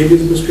 I'm going to give you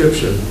the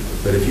prescription,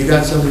 but if you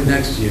got somebody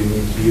next to you, you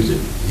need to use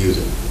it, use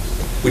it.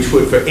 Which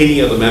would, for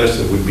any other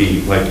medicine, would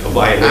be like a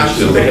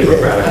violation of the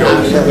Hippocratic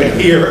Oath. But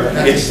here,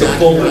 it's the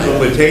full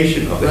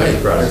implementation of the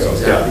Hippocratic Oath.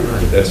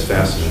 That's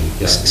fascinating.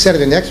 Yeah.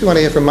 Senator, next we want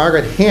to hear from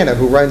Margaret Hanna,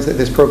 who runs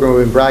this program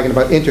we've been bragging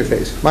about,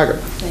 Interface. Margaret.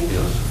 Thank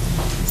you.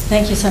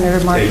 Thank you, Senator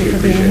Markey, for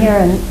being here,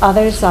 and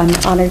others. I'm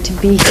honored to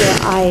be here.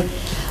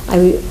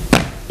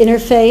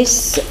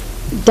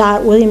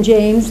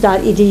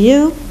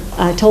 Interface.williamjames.edu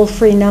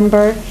toll-free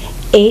number,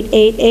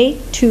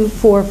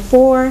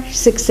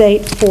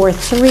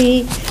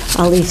 888-244-6843.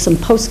 I'll leave some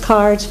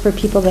postcards for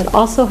people that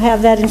also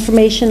have that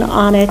information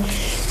on it.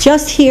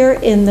 Just here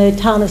in the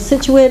town of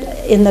Scituate,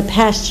 in the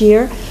past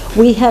year,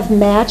 we have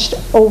matched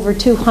over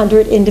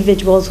 200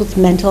 individuals with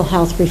mental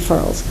health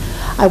referrals.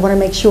 I want to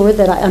make sure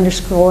that I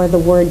underscore the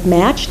word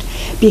matched,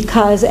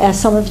 because as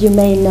some of you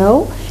may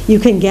know, you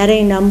can get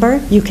a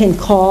number, you can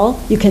call,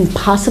 you can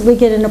possibly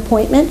get an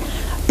appointment,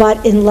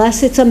 but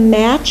unless it's a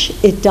match,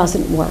 it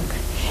doesn't work.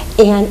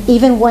 And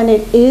even when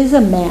it is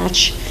a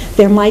match,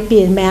 there might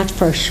be a match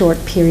for a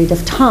short period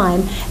of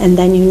time, and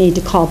then you need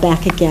to call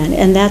back again.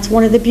 And that's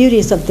one of the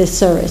beauties of this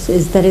service,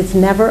 is that it's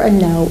never a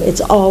no. It's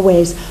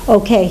always,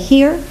 okay,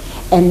 here,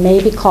 and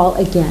maybe call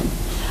again.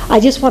 I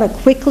just want to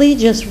quickly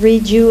just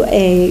read you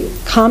a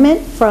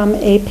comment from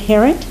a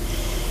parent.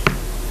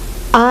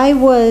 I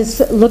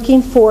was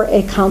looking for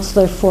a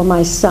counselor for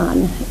my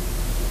son.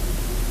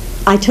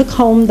 I took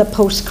home the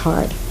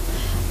postcard.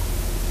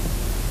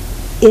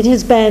 It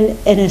has been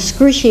an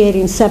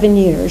excruciating 7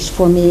 years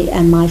for me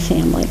and my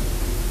family.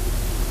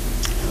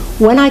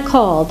 When I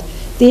called,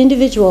 the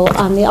individual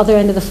on the other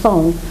end of the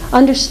phone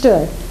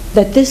understood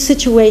that this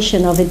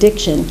situation of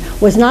addiction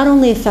was not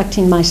only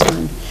affecting my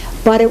son,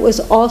 but it was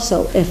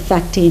also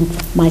affecting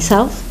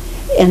myself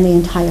and the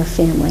entire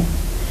family.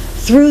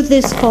 Through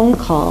this phone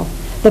call,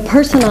 the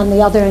person on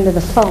the other end of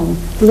the phone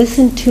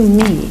listened to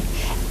me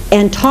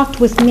and talked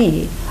with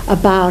me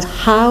about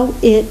how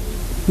it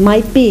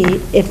might be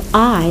if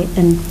I,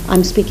 and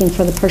I'm speaking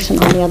for the person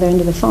on the other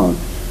end of the phone,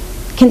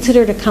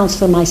 considered a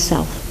counselor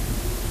myself.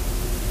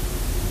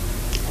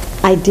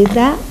 I did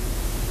that.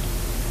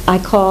 I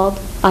called,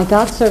 I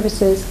got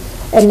services,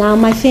 and now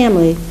my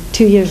family,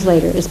 2 years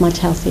later, is much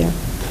healthier.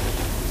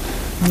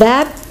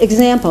 That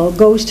example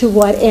goes to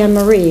what Anne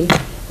Marie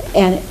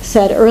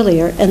said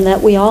earlier, and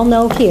that we all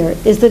know here,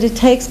 is that it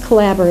takes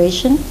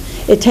collaboration,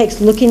 it takes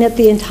looking at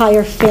the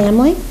entire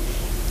family,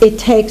 it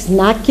takes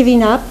not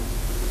giving up,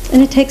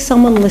 and it takes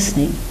someone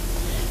listening.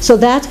 So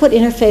that's what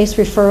Interface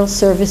Referral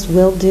Service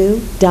will do,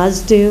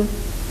 does do,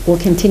 will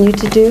continue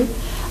to do.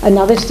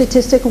 Another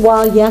statistic,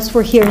 while yes,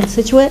 we're here in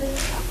Scituate,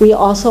 we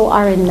also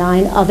are in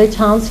 9 other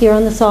towns here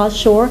on the South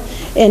Shore,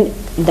 and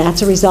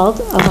that's a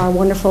result of our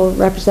wonderful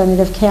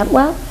Representative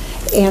Cantwell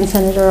and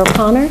Senator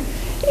O'Connor.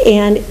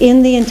 And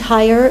in the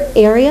entire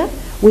area,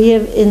 we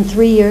have, in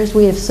 3 years,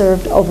 we have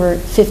served over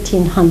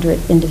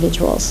 1,500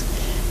 individuals.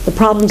 The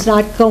problem's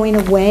not going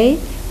away,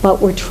 but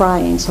we're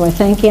trying. So I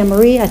thank Anne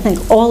Marie, I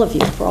thank all of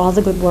you for all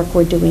the good work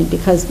we're doing,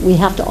 because we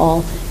have to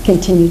all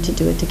continue to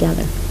do it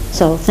together.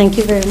 So thank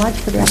you very much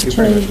for the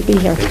opportunity to be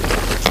here.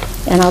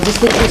 And I'll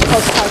just leave these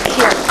postcards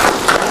here.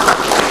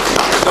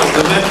 So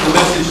the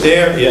message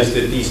there is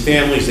that these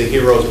families are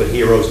heroes, but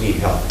heroes need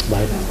help.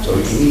 Right. So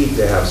you need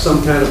to have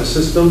some kind of a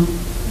system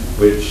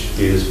which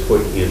is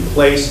put in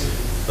place.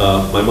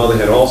 My mother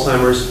had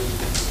Alzheimer's.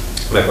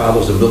 My father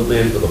was a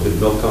milkman for the big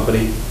milk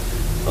company.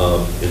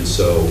 And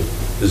so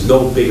there's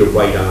no bigger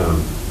right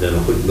arm than a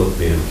hood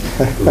milkman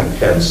who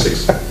had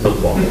 6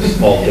 milk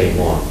bottles all day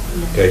long.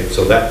 Okay,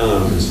 so that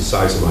arm is the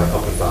size of my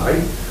upper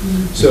thigh.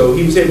 So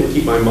he was able to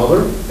keep my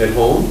mother at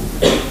home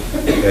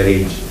at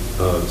age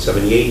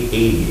 78, 80,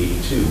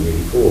 82,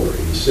 84,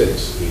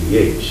 86,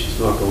 88. She's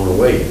not going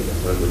away yet.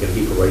 We're going to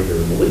keep her right here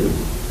in the living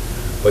room.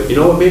 But you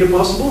know what made it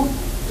possible?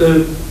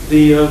 The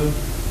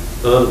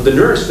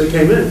nurse that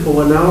came in for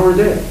 1 hour a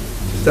day.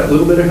 Just that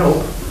little bit of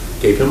help.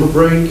 Gave him a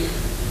break,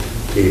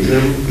 gave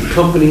him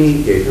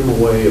company, gave him a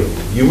way of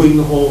viewing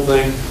the whole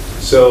thing.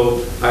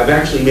 So I've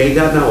actually made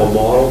that now a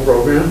model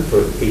program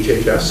for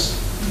HHS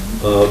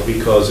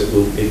because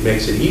it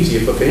makes it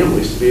easier for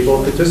families to be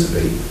able to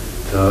participate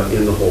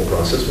in the whole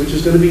process, which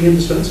is going to be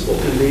indispensable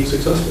in being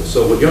successful.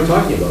 So what you're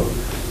talking about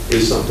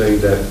is something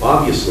that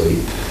obviously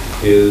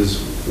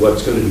is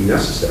what's going to be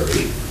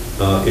necessary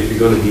if you're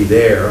going to be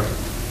there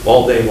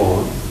all day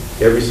long,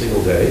 every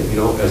single day, you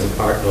know, as a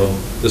part of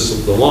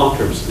the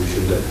long-term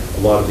solution that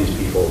a lot of these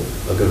people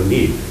are going to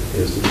need,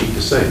 is to keep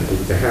the same.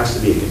 There has to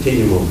be a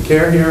continuum of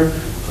care here,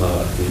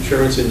 the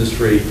insurance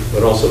industry,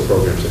 but also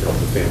programs that help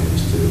the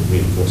families to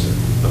reinforce it.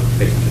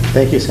 Thank you.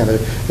 Thank you, Senator.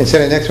 And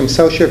Senator, next from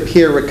South Shore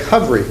Peer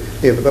Recovery,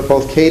 we have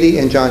both Katie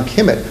and John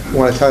Kimmett who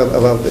want to tell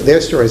about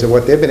their stories of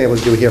what they've been able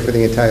to do here for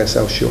the entire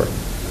South Shore.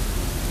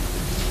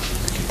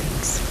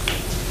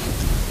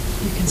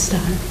 You can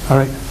start. All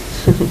right.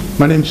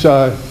 My name's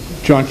John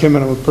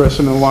Kimmett. I'm a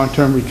person in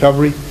long-term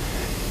recovery,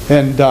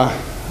 and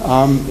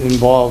I'm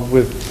involved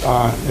with,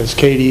 as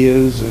Katie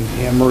is, and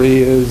Anne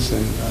Marie is,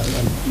 and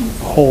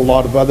a whole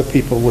lot of other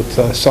people with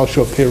South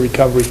Shore Peer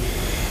Recovery.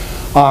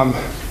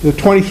 There are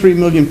 23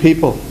 million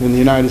people in the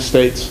United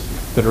States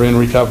that are in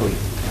recovery.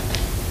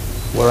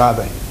 Where are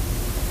they?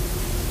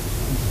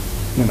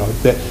 You know,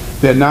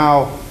 they're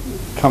now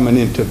coming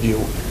into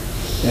view,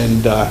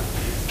 and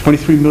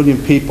 23 million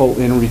people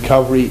in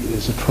recovery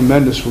is a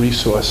tremendous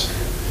resource,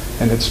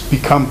 and it's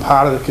become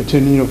part of the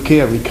continuum of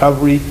care.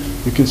 Recovery,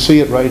 you can see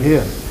it right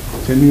here.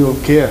 Continuum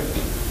of care.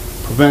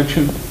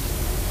 Prevention,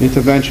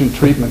 intervention,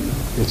 treatment.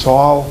 It's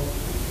all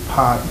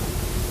part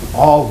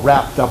all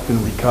wrapped up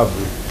in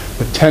recovery.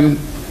 The 10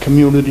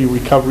 community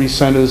recovery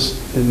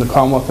centers in the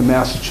Commonwealth of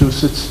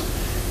Massachusetts,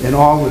 and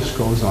all this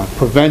goes on.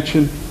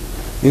 Prevention,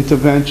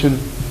 intervention,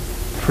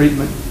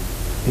 treatment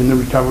in the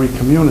recovery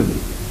community.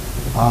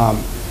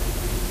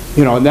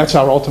 You know, and that's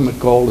our ultimate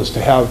goal, is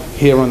to have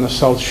here on the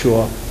South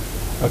Shore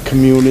a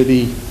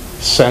community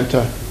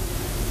center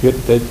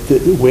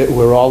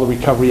where all the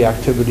recovery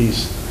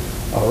activities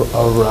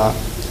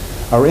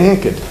are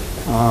anchored.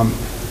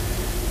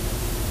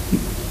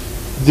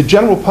 The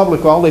general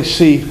public, all they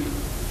see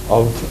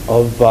of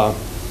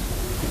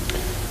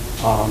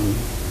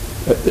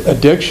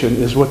addiction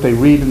is what they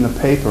read in the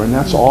paper, and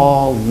that's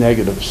all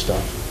negative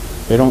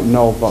stuff. They don't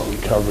know about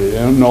recovery. They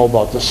don't know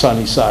about the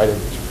sunny side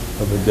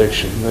of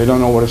addiction. They don't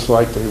know what it's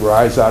like to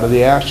rise out of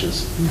the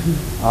ashes.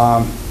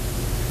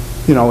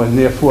 You know, and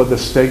therefore the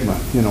stigma.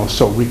 You know,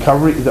 so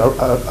recovery,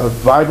 a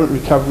vibrant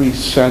recovery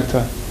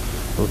center,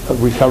 a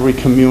recovery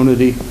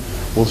community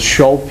will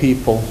show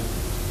people,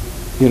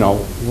 you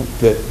know,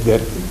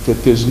 that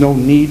there's no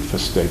need for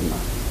stigma.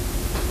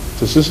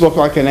 Does this look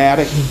like an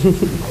addict?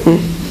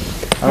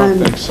 I don't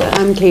think so.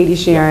 I'm Katie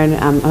Sharon.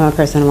 I'm a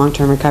person in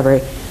long-term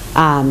recovery.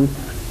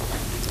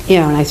 You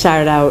know, and I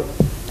started out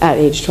at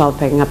age 12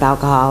 picking up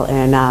alcohol,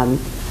 and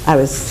I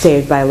was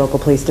saved by a local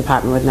police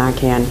department with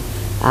Narcan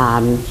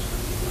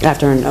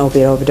after an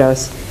opiate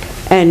overdose.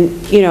 And,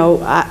 you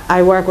know,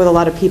 I work with a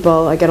lot of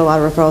people. I get a lot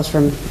of referrals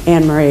from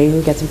Anne Marie,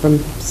 who gets them from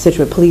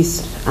Scituate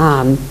Police.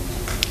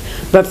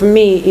 But for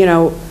me, you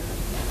know,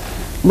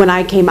 when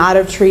I came out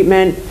of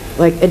treatment,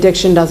 like,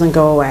 addiction doesn't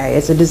go away.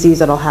 It's a disease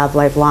that'll have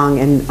lifelong.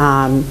 And,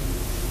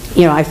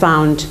 you know, I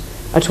found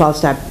a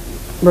 12-step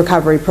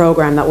recovery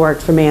program that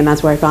worked for me, and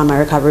that's where I found my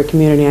recovery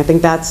community. I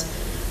think that's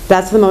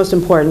the most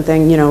important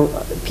thing. You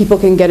know, people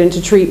can get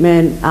into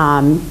treatment,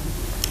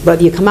 but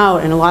you come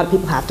out, and a lot of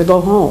people have to go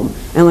home.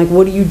 And, like,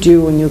 what do you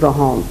do when you go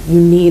home? You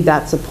need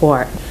that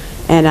support.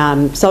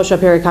 And social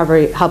peer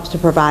recovery helps to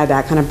provide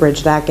that, kind of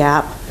bridge that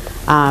gap.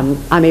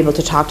 I'm able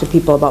to talk to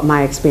people about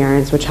my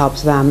experience, which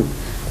helps them.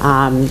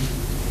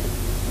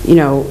 You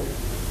know,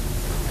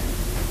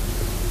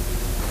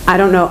 I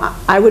don't know,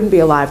 I wouldn't be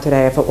alive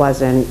today if it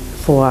wasn't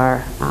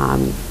for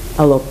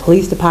a local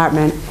police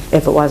department,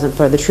 if it wasn't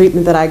for the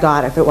treatment that I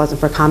got, if it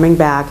wasn't for coming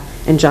back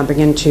and jumping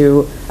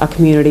into a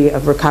community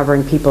of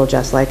recovering people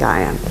just like I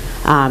am.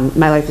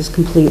 My life is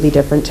completely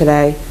different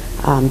today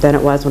than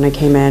it was when I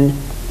came in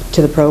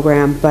to the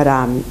program, but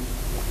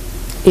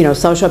you know,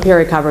 social peer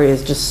recovery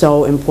is just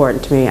so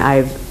important to me.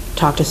 I've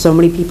talked to so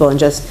many people, and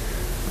just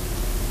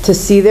to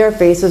see their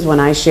faces when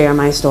I share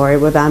my story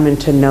with them, and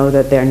to know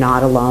that they're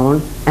not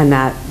alone, and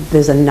that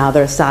there's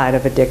another side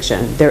of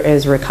addiction. There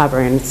is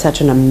recovery, and it's such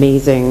an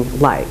amazing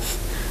life.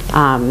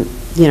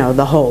 You know,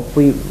 the hope.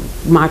 We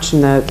marched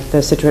in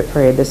the Scituate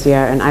parade this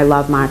year, and I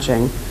love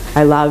marching.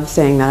 I love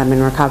saying that I'm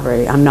in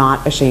recovery. I'm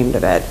not ashamed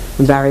of it.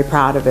 I'm very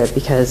proud of it,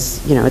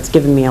 because, you know, it's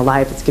given me a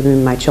life. It's given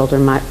me my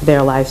children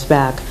their lives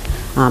back.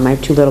 I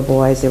have 2 little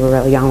boys. They were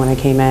really young when I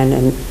came in,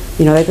 and,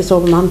 you know, they have a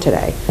sober mom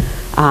today.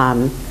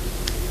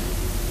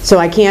 So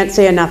I can't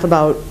say enough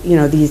about, you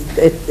know,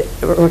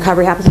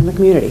 recovery happens in the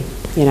community.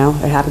 You know,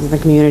 it happens in the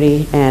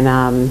community,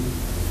 and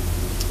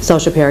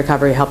social peer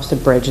recovery helps to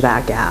bridge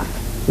that gap.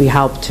 We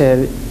help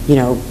to, you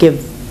know,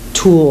 give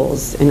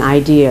tools and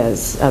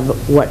ideas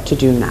of what to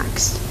do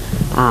next.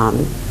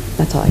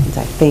 That's all I can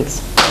say.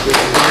 Thanks.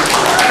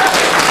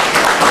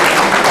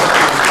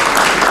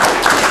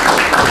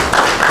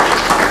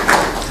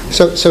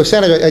 So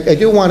Senator, I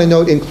do want to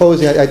note in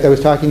closing, I was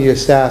talking to your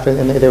staff,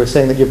 and they were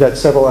saying that you've got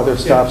several other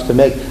stops to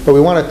make, but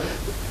we want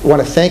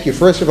to thank you,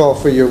 first of all,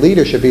 for your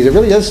leadership, because it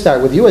really does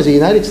start with you as a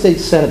United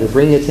States Senator.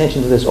 Bringing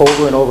attention to this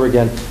over and over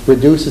again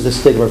reduces the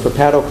stigma. For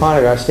Pat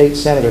O'Connor, our state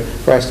senator,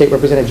 for our state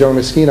representative, Joe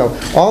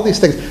Moschino, all these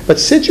things. But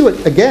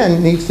Scituate,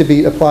 again, needs to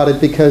be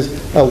applauded, because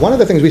one of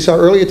the things we saw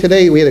earlier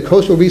today, we had a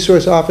coastal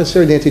resource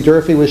officer, Nancy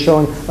Durfee, was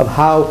showing of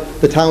how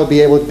the town would be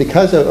able,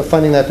 because of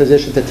funding that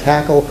position, to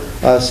tackle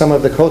some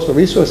of the coastal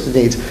resource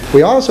needs.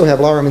 We also have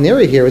Laura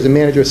Maneri here as a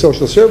manager of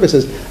social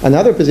services,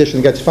 another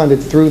position that gets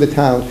funded through the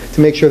town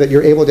to make sure that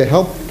you're able to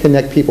help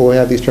connect people who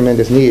have these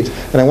tremendous needs.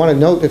 And I want to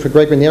note that for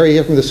Greg Ranieri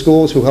here from the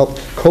schools, who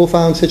helped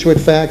co-found Scituate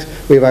Facts,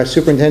 we have our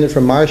superintendent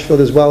from Marshfield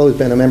as well, who's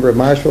been a member of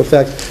Marshfield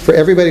Facts. For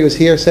everybody who's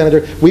here,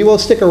 Senator, we will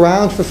stick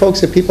around for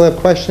folks if people have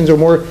questions or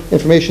more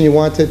information you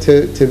want to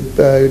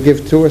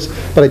give to us.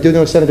 But I do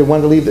know, Senator,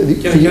 wanted to leave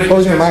for your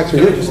closing remarks.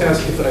 Can I just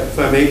ask if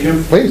I may,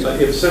 Jim? Please.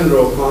 If Senator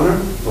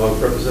O'Connor or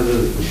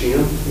Representative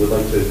Moschino would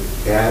like to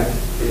add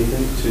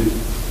anything to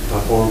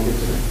our forum here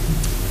today?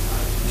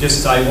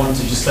 I wanted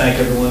to just thank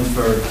everyone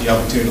for the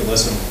opportunity to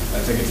listen.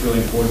 I think it's really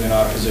important in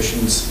our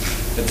positions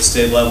at the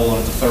state level and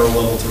at the federal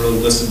level to really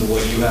listen to what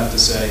you have to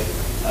say,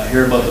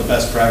 hear about the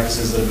best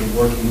practices that have been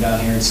working down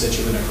here in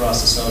Scituate and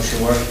across the South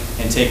Shore,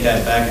 and take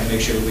that back and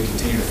make sure that we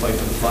continue to fight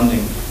for the funding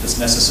that's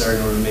necessary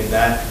in order to make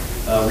that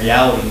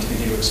reality and to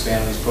continue to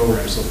expand these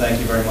programs. So thank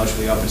you very much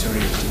for the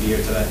opportunity to be here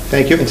today.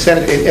 Thank you. And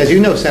Senator, as you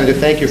know, Senator,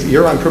 thank you.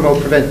 You're on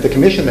Promote Prevent, the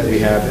commission that we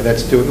have.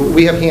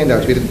 We have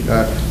handouts.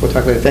 We'll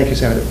talk later. Thank you,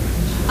 Senator.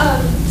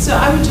 So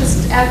I would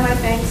just add my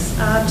thanks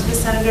to the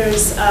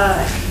senators.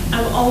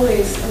 I'm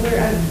always,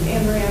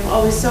 Anne Marie, I'm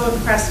always so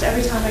impressed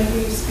every time I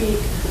hear you speak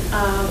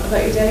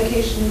about your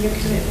dedication and your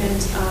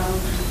commitment,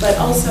 but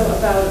also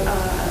about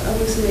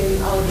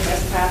elucidating all of the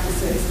best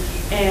practices.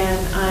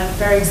 And I'm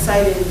very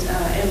excited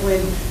and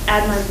would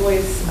add my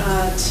voice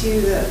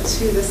to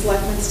the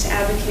selectments to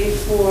advocate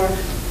for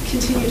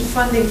continued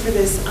funding for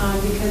this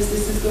because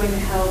this is going to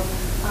help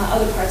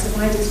other parts of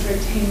my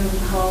district, Hingham,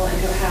 Hull, and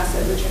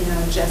Cohasset, which are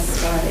now just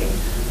starting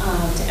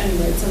to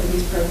emulate some of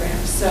these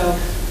programs. So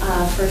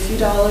for a few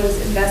dollars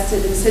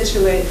invested in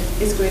Scituate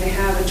is going to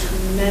have a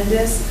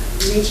tremendous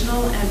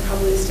regional and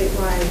probably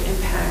statewide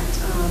impact.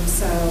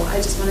 So I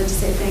just wanted to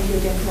say thank you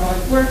again for all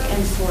your work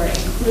and for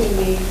including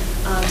me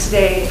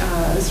today.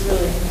 It was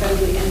really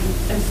incredibly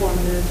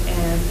informative,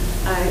 and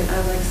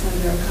I like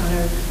Senator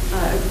O'Connor,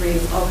 agree.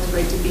 It's always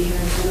great to be here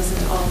and to listen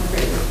to all the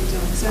great work you're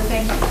doing. So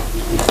thank you.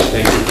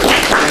 Thank you.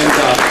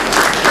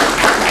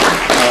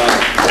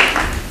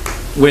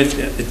 And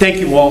thank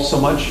you all so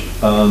much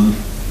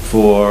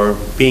for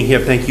being here.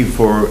 Thank you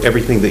for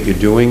everything that you're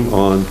doing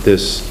on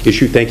this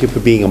issue. Thank you for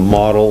being a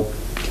model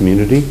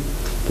community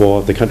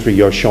for the country.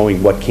 You're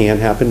showing what can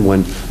happen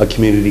when a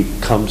community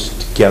comes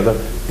together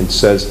and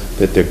says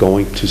that they're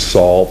going to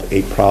solve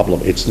a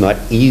problem. It's not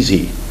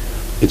easy.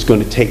 It's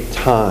going to take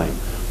time.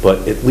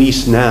 But at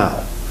least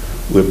now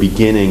we're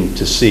beginning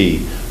to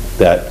see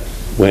that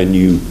when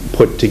you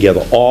put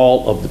together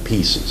all of the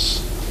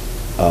pieces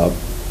of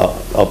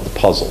the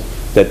puzzle,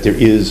 that there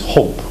is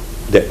hope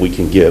that we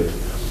can give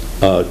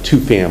to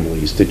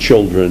families. The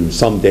children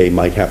someday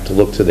might have to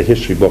look to the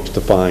history books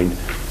to find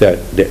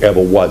that there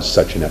ever was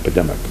such an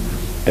epidemic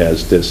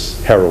as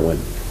this heroin,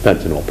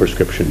 fentanyl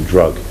prescription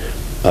drug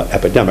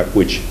epidemic,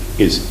 which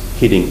is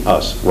hitting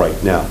us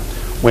right now.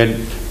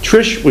 When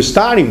Trish was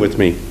starting with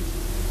me,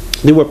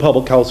 there were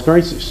public health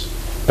crises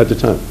at the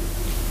time.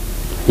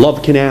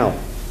 Love Canal,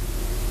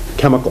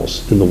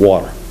 chemicals in the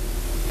water,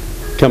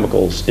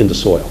 chemicals in the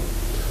soil.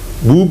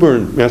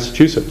 Woburn,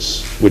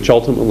 Massachusetts, which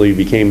ultimately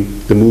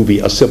became the movie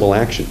A Civil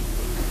Action.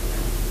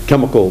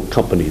 Chemical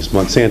companies,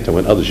 Monsanto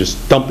and others,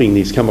 just dumping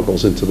these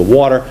chemicals into the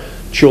water,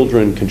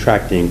 children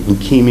contracting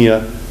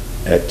leukemia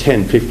at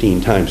 10,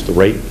 15 times the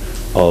rate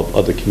of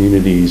other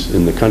communities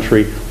in the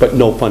country, but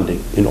no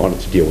funding in order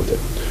to deal with it.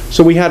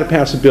 So we had to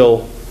pass a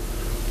bill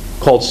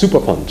called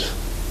Superfund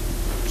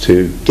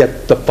to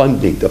get the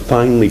funding to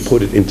finally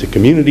put it into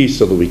communities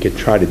so that we could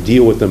try to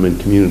deal with them in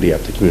community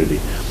after community.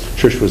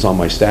 Trish was on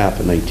my staff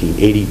in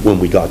 1980 when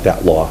we got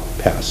that law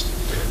passed.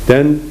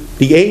 Then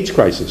the AIDS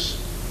crisis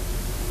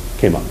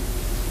came up.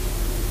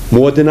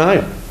 More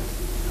denial.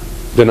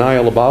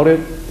 Denial about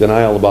it,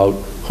 denial about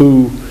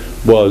who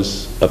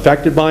was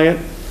affected by it,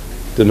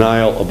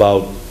 denial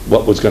about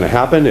what was going to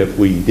happen if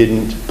we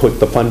didn't put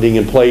the funding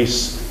in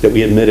place, that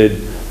we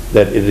admitted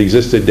that it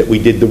existed, that we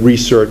did the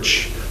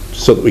research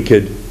so that we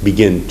could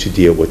begin to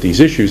deal with these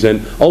issues.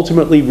 And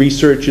ultimately,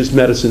 research is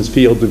medicine's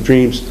field of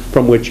dreams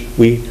from which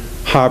we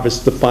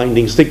harvest the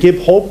findings that give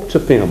hope to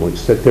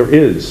families that there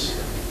is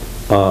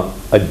a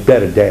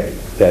better day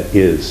that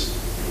is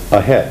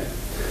ahead.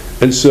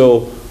 And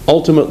so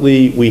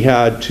ultimately, we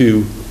had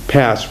to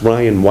pass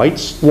Ryan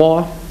White's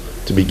law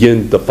to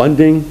begin the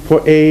funding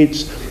for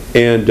AIDS,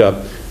 and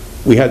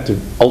we had to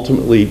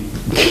ultimately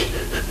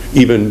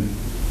even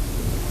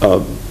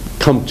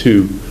come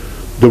to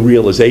the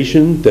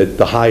realization that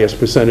the highest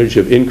percentage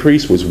of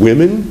increase was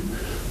women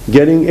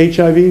getting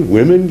HIV,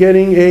 women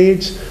getting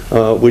AIDS,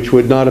 which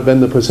would not have been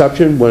the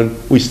perception when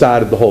we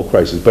started the whole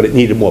crisis. But it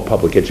needed more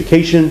public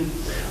education.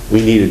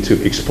 We needed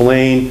to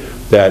explain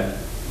that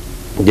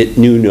it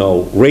knew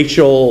no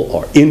racial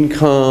or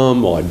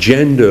income or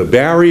gender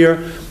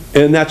barrier,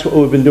 and that's what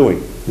we've been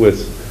doing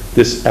with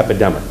this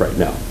epidemic right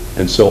now.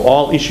 And so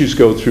all issues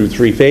go through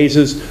three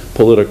phases: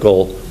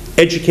 political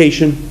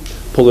education,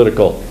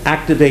 political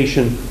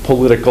activation,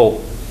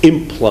 political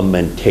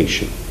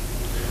implementation.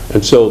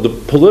 And so the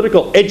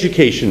political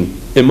education,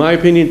 in my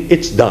opinion,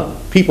 it's done.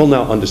 People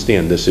now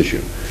understand this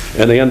issue.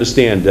 And they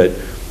understand that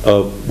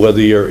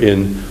whether you're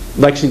in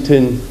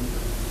Lexington,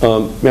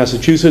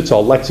 Massachusetts,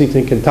 or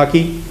Lexington,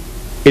 Kentucky,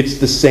 it's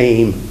the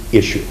same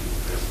issue.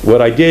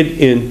 What I did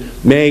in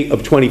May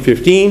of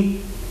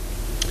 2015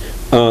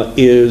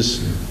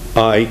 is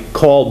I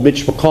called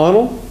Mitch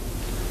McConnell,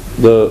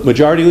 the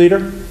majority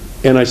leader,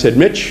 and I said,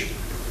 Mitch,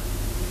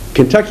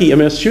 Kentucky and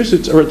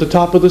Massachusetts are at the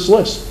top of this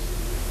list.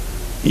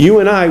 You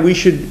and I, we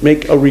should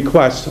make a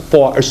request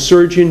for a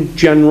Surgeon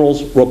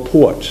General's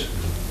report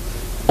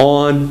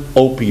on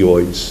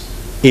opioids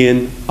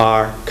in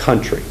our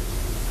country.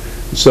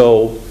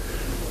 So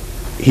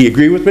he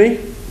agreed with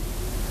me.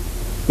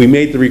 We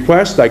made the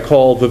request. I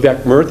called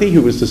Vivek Murthy,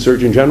 who was the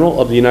Surgeon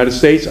General of the United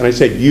States, and I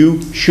said,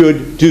 you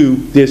should do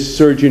this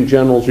Surgeon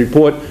General's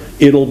report.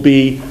 It'll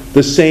be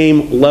the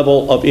same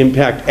level of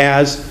impact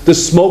as the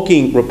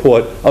smoking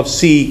report of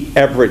C.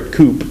 Everett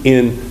Koop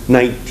in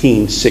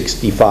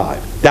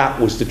 1965. That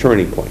was the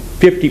turning point.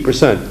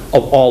 50%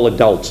 of all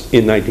adults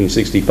in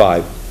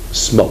 1965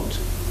 smoked.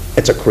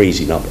 It's a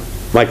crazy number.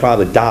 My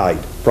father died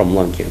from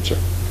lung cancer.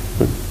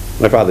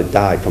 My father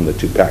died from the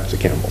 2 packs of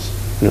Camels.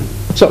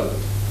 So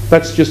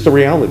that's just the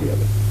reality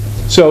of it.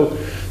 So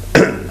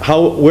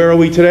where are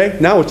we today?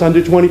 Now it's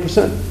under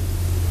 20%.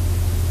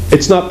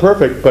 It's not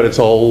perfect, but it's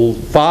a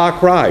far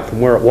cry from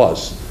where it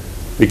was,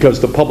 because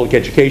the public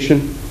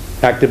education,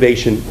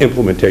 activation,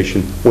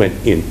 implementation went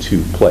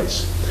into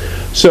place.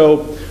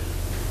 So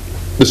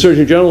the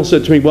Surgeon General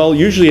said to me, well,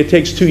 usually it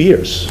takes 2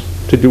 years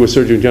to do a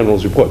Surgeon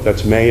General's report.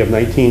 That's May of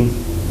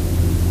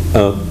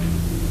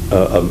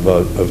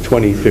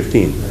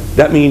 2015.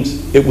 That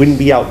means it wouldn't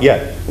be out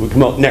yet. It would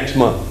come out next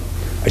month.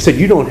 I said,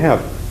 you don't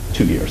have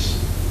 2 years.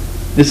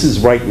 This is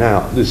right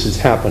now. This is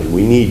happening.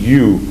 We need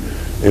you,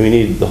 and we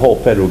need the whole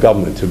federal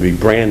government to be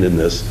branding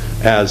this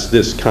as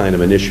this kind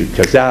of an issue,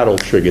 because that'll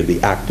trigger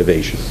the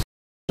activation.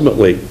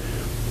 Ultimately,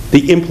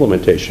 the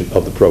implementation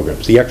of the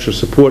programs, the extra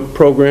support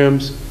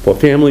programs for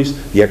families,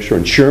 the extra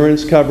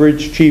insurance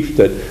coverage, Chief,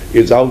 that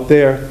is out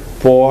there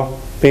for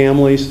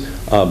families,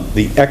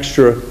 the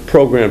extra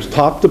programs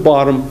top to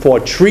bottom for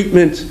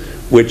treatment,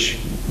 which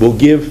will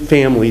give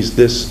families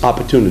this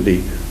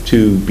opportunity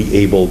to be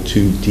able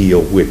to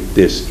deal with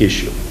this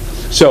issue.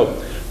 So,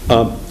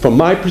 from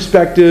my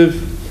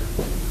perspective,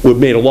 we've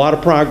made a lot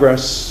of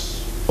progress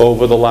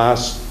over the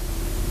last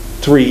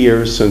 3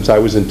 years since I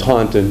was in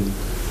Taunton,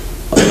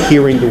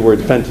 hearing the word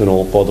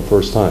fentanyl for the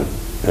first time.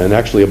 And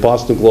actually, a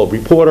Boston Globe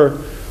reporter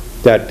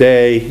that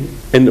day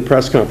in the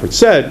press conference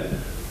said,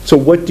 so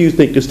what do you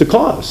think is the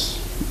cause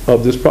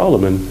of this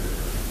problem?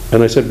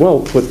 And I said,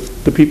 well, what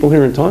the people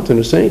here in Taunton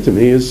are saying to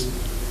me is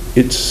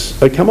it's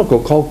a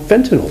chemical called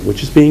fentanyl,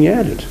 which is being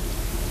added.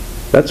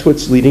 That's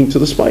what's leading to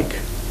the spike.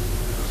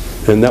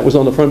 And that was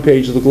on the front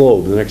page of the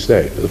Globe the next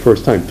day. For the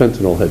first time,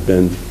 fentanyl had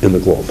been in the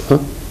Globe.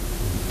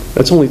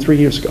 That's only 3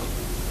 years ago.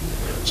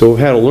 So we've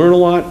had to learn a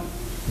lot,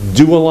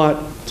 do a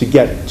lot to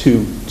get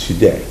to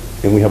today.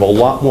 And we have a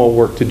lot more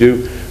work to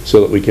do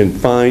so that we can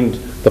find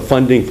the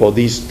funding for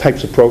these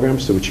types of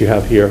programs, which you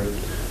have here,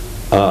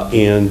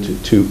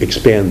 and to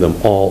expand them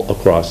all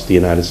across the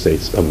United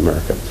States of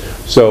America.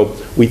 So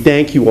we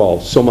thank you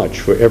all so much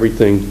for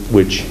everything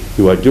which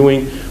you are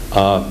doing.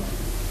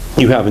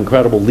 You have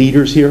incredible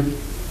leaders here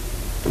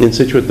in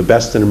Scituate, the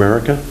best in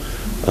America,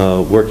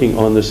 working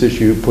on this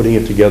issue, putting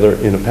it together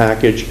in a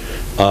package.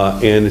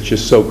 And it's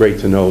just so great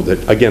to know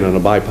that, again, on a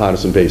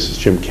bipartisan basis,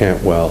 Jim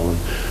Cantwell and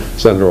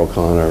Senator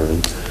O'Connor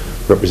and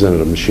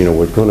Representative Machino,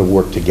 we're going to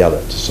work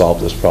together to solve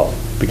this problem,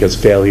 because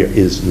failure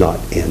is not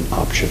an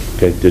option.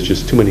 Okay? There's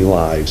just too many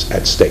lives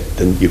at stake.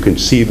 And you can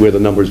see where the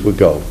numbers would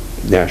go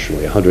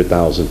nationally,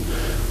 100,000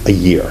 a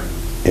year.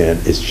 And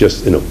it's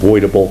just an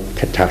avoidable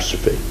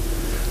catastrophe.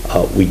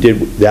 We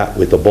did that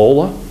with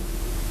Ebola.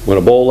 When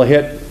Ebola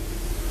hit,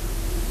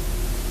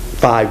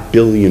 $5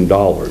 billion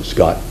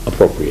got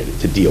appropriated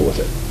to deal with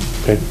it.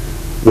 Okay?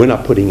 We're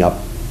putting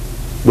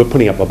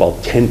up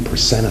about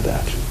 10% of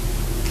that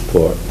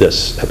for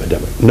this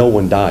epidemic. No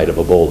one died of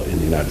Ebola in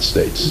the United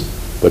States,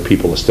 but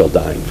people are still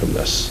dying from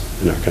this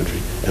in our country.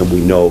 And we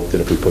know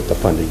that if we put the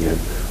funding in,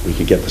 we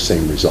could get the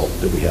same result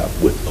that we have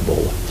with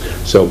Ebola.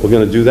 So we're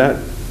going to do that.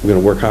 We're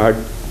going to work hard,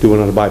 do it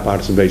on a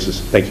bipartisan basis.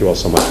 Thank you all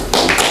so much.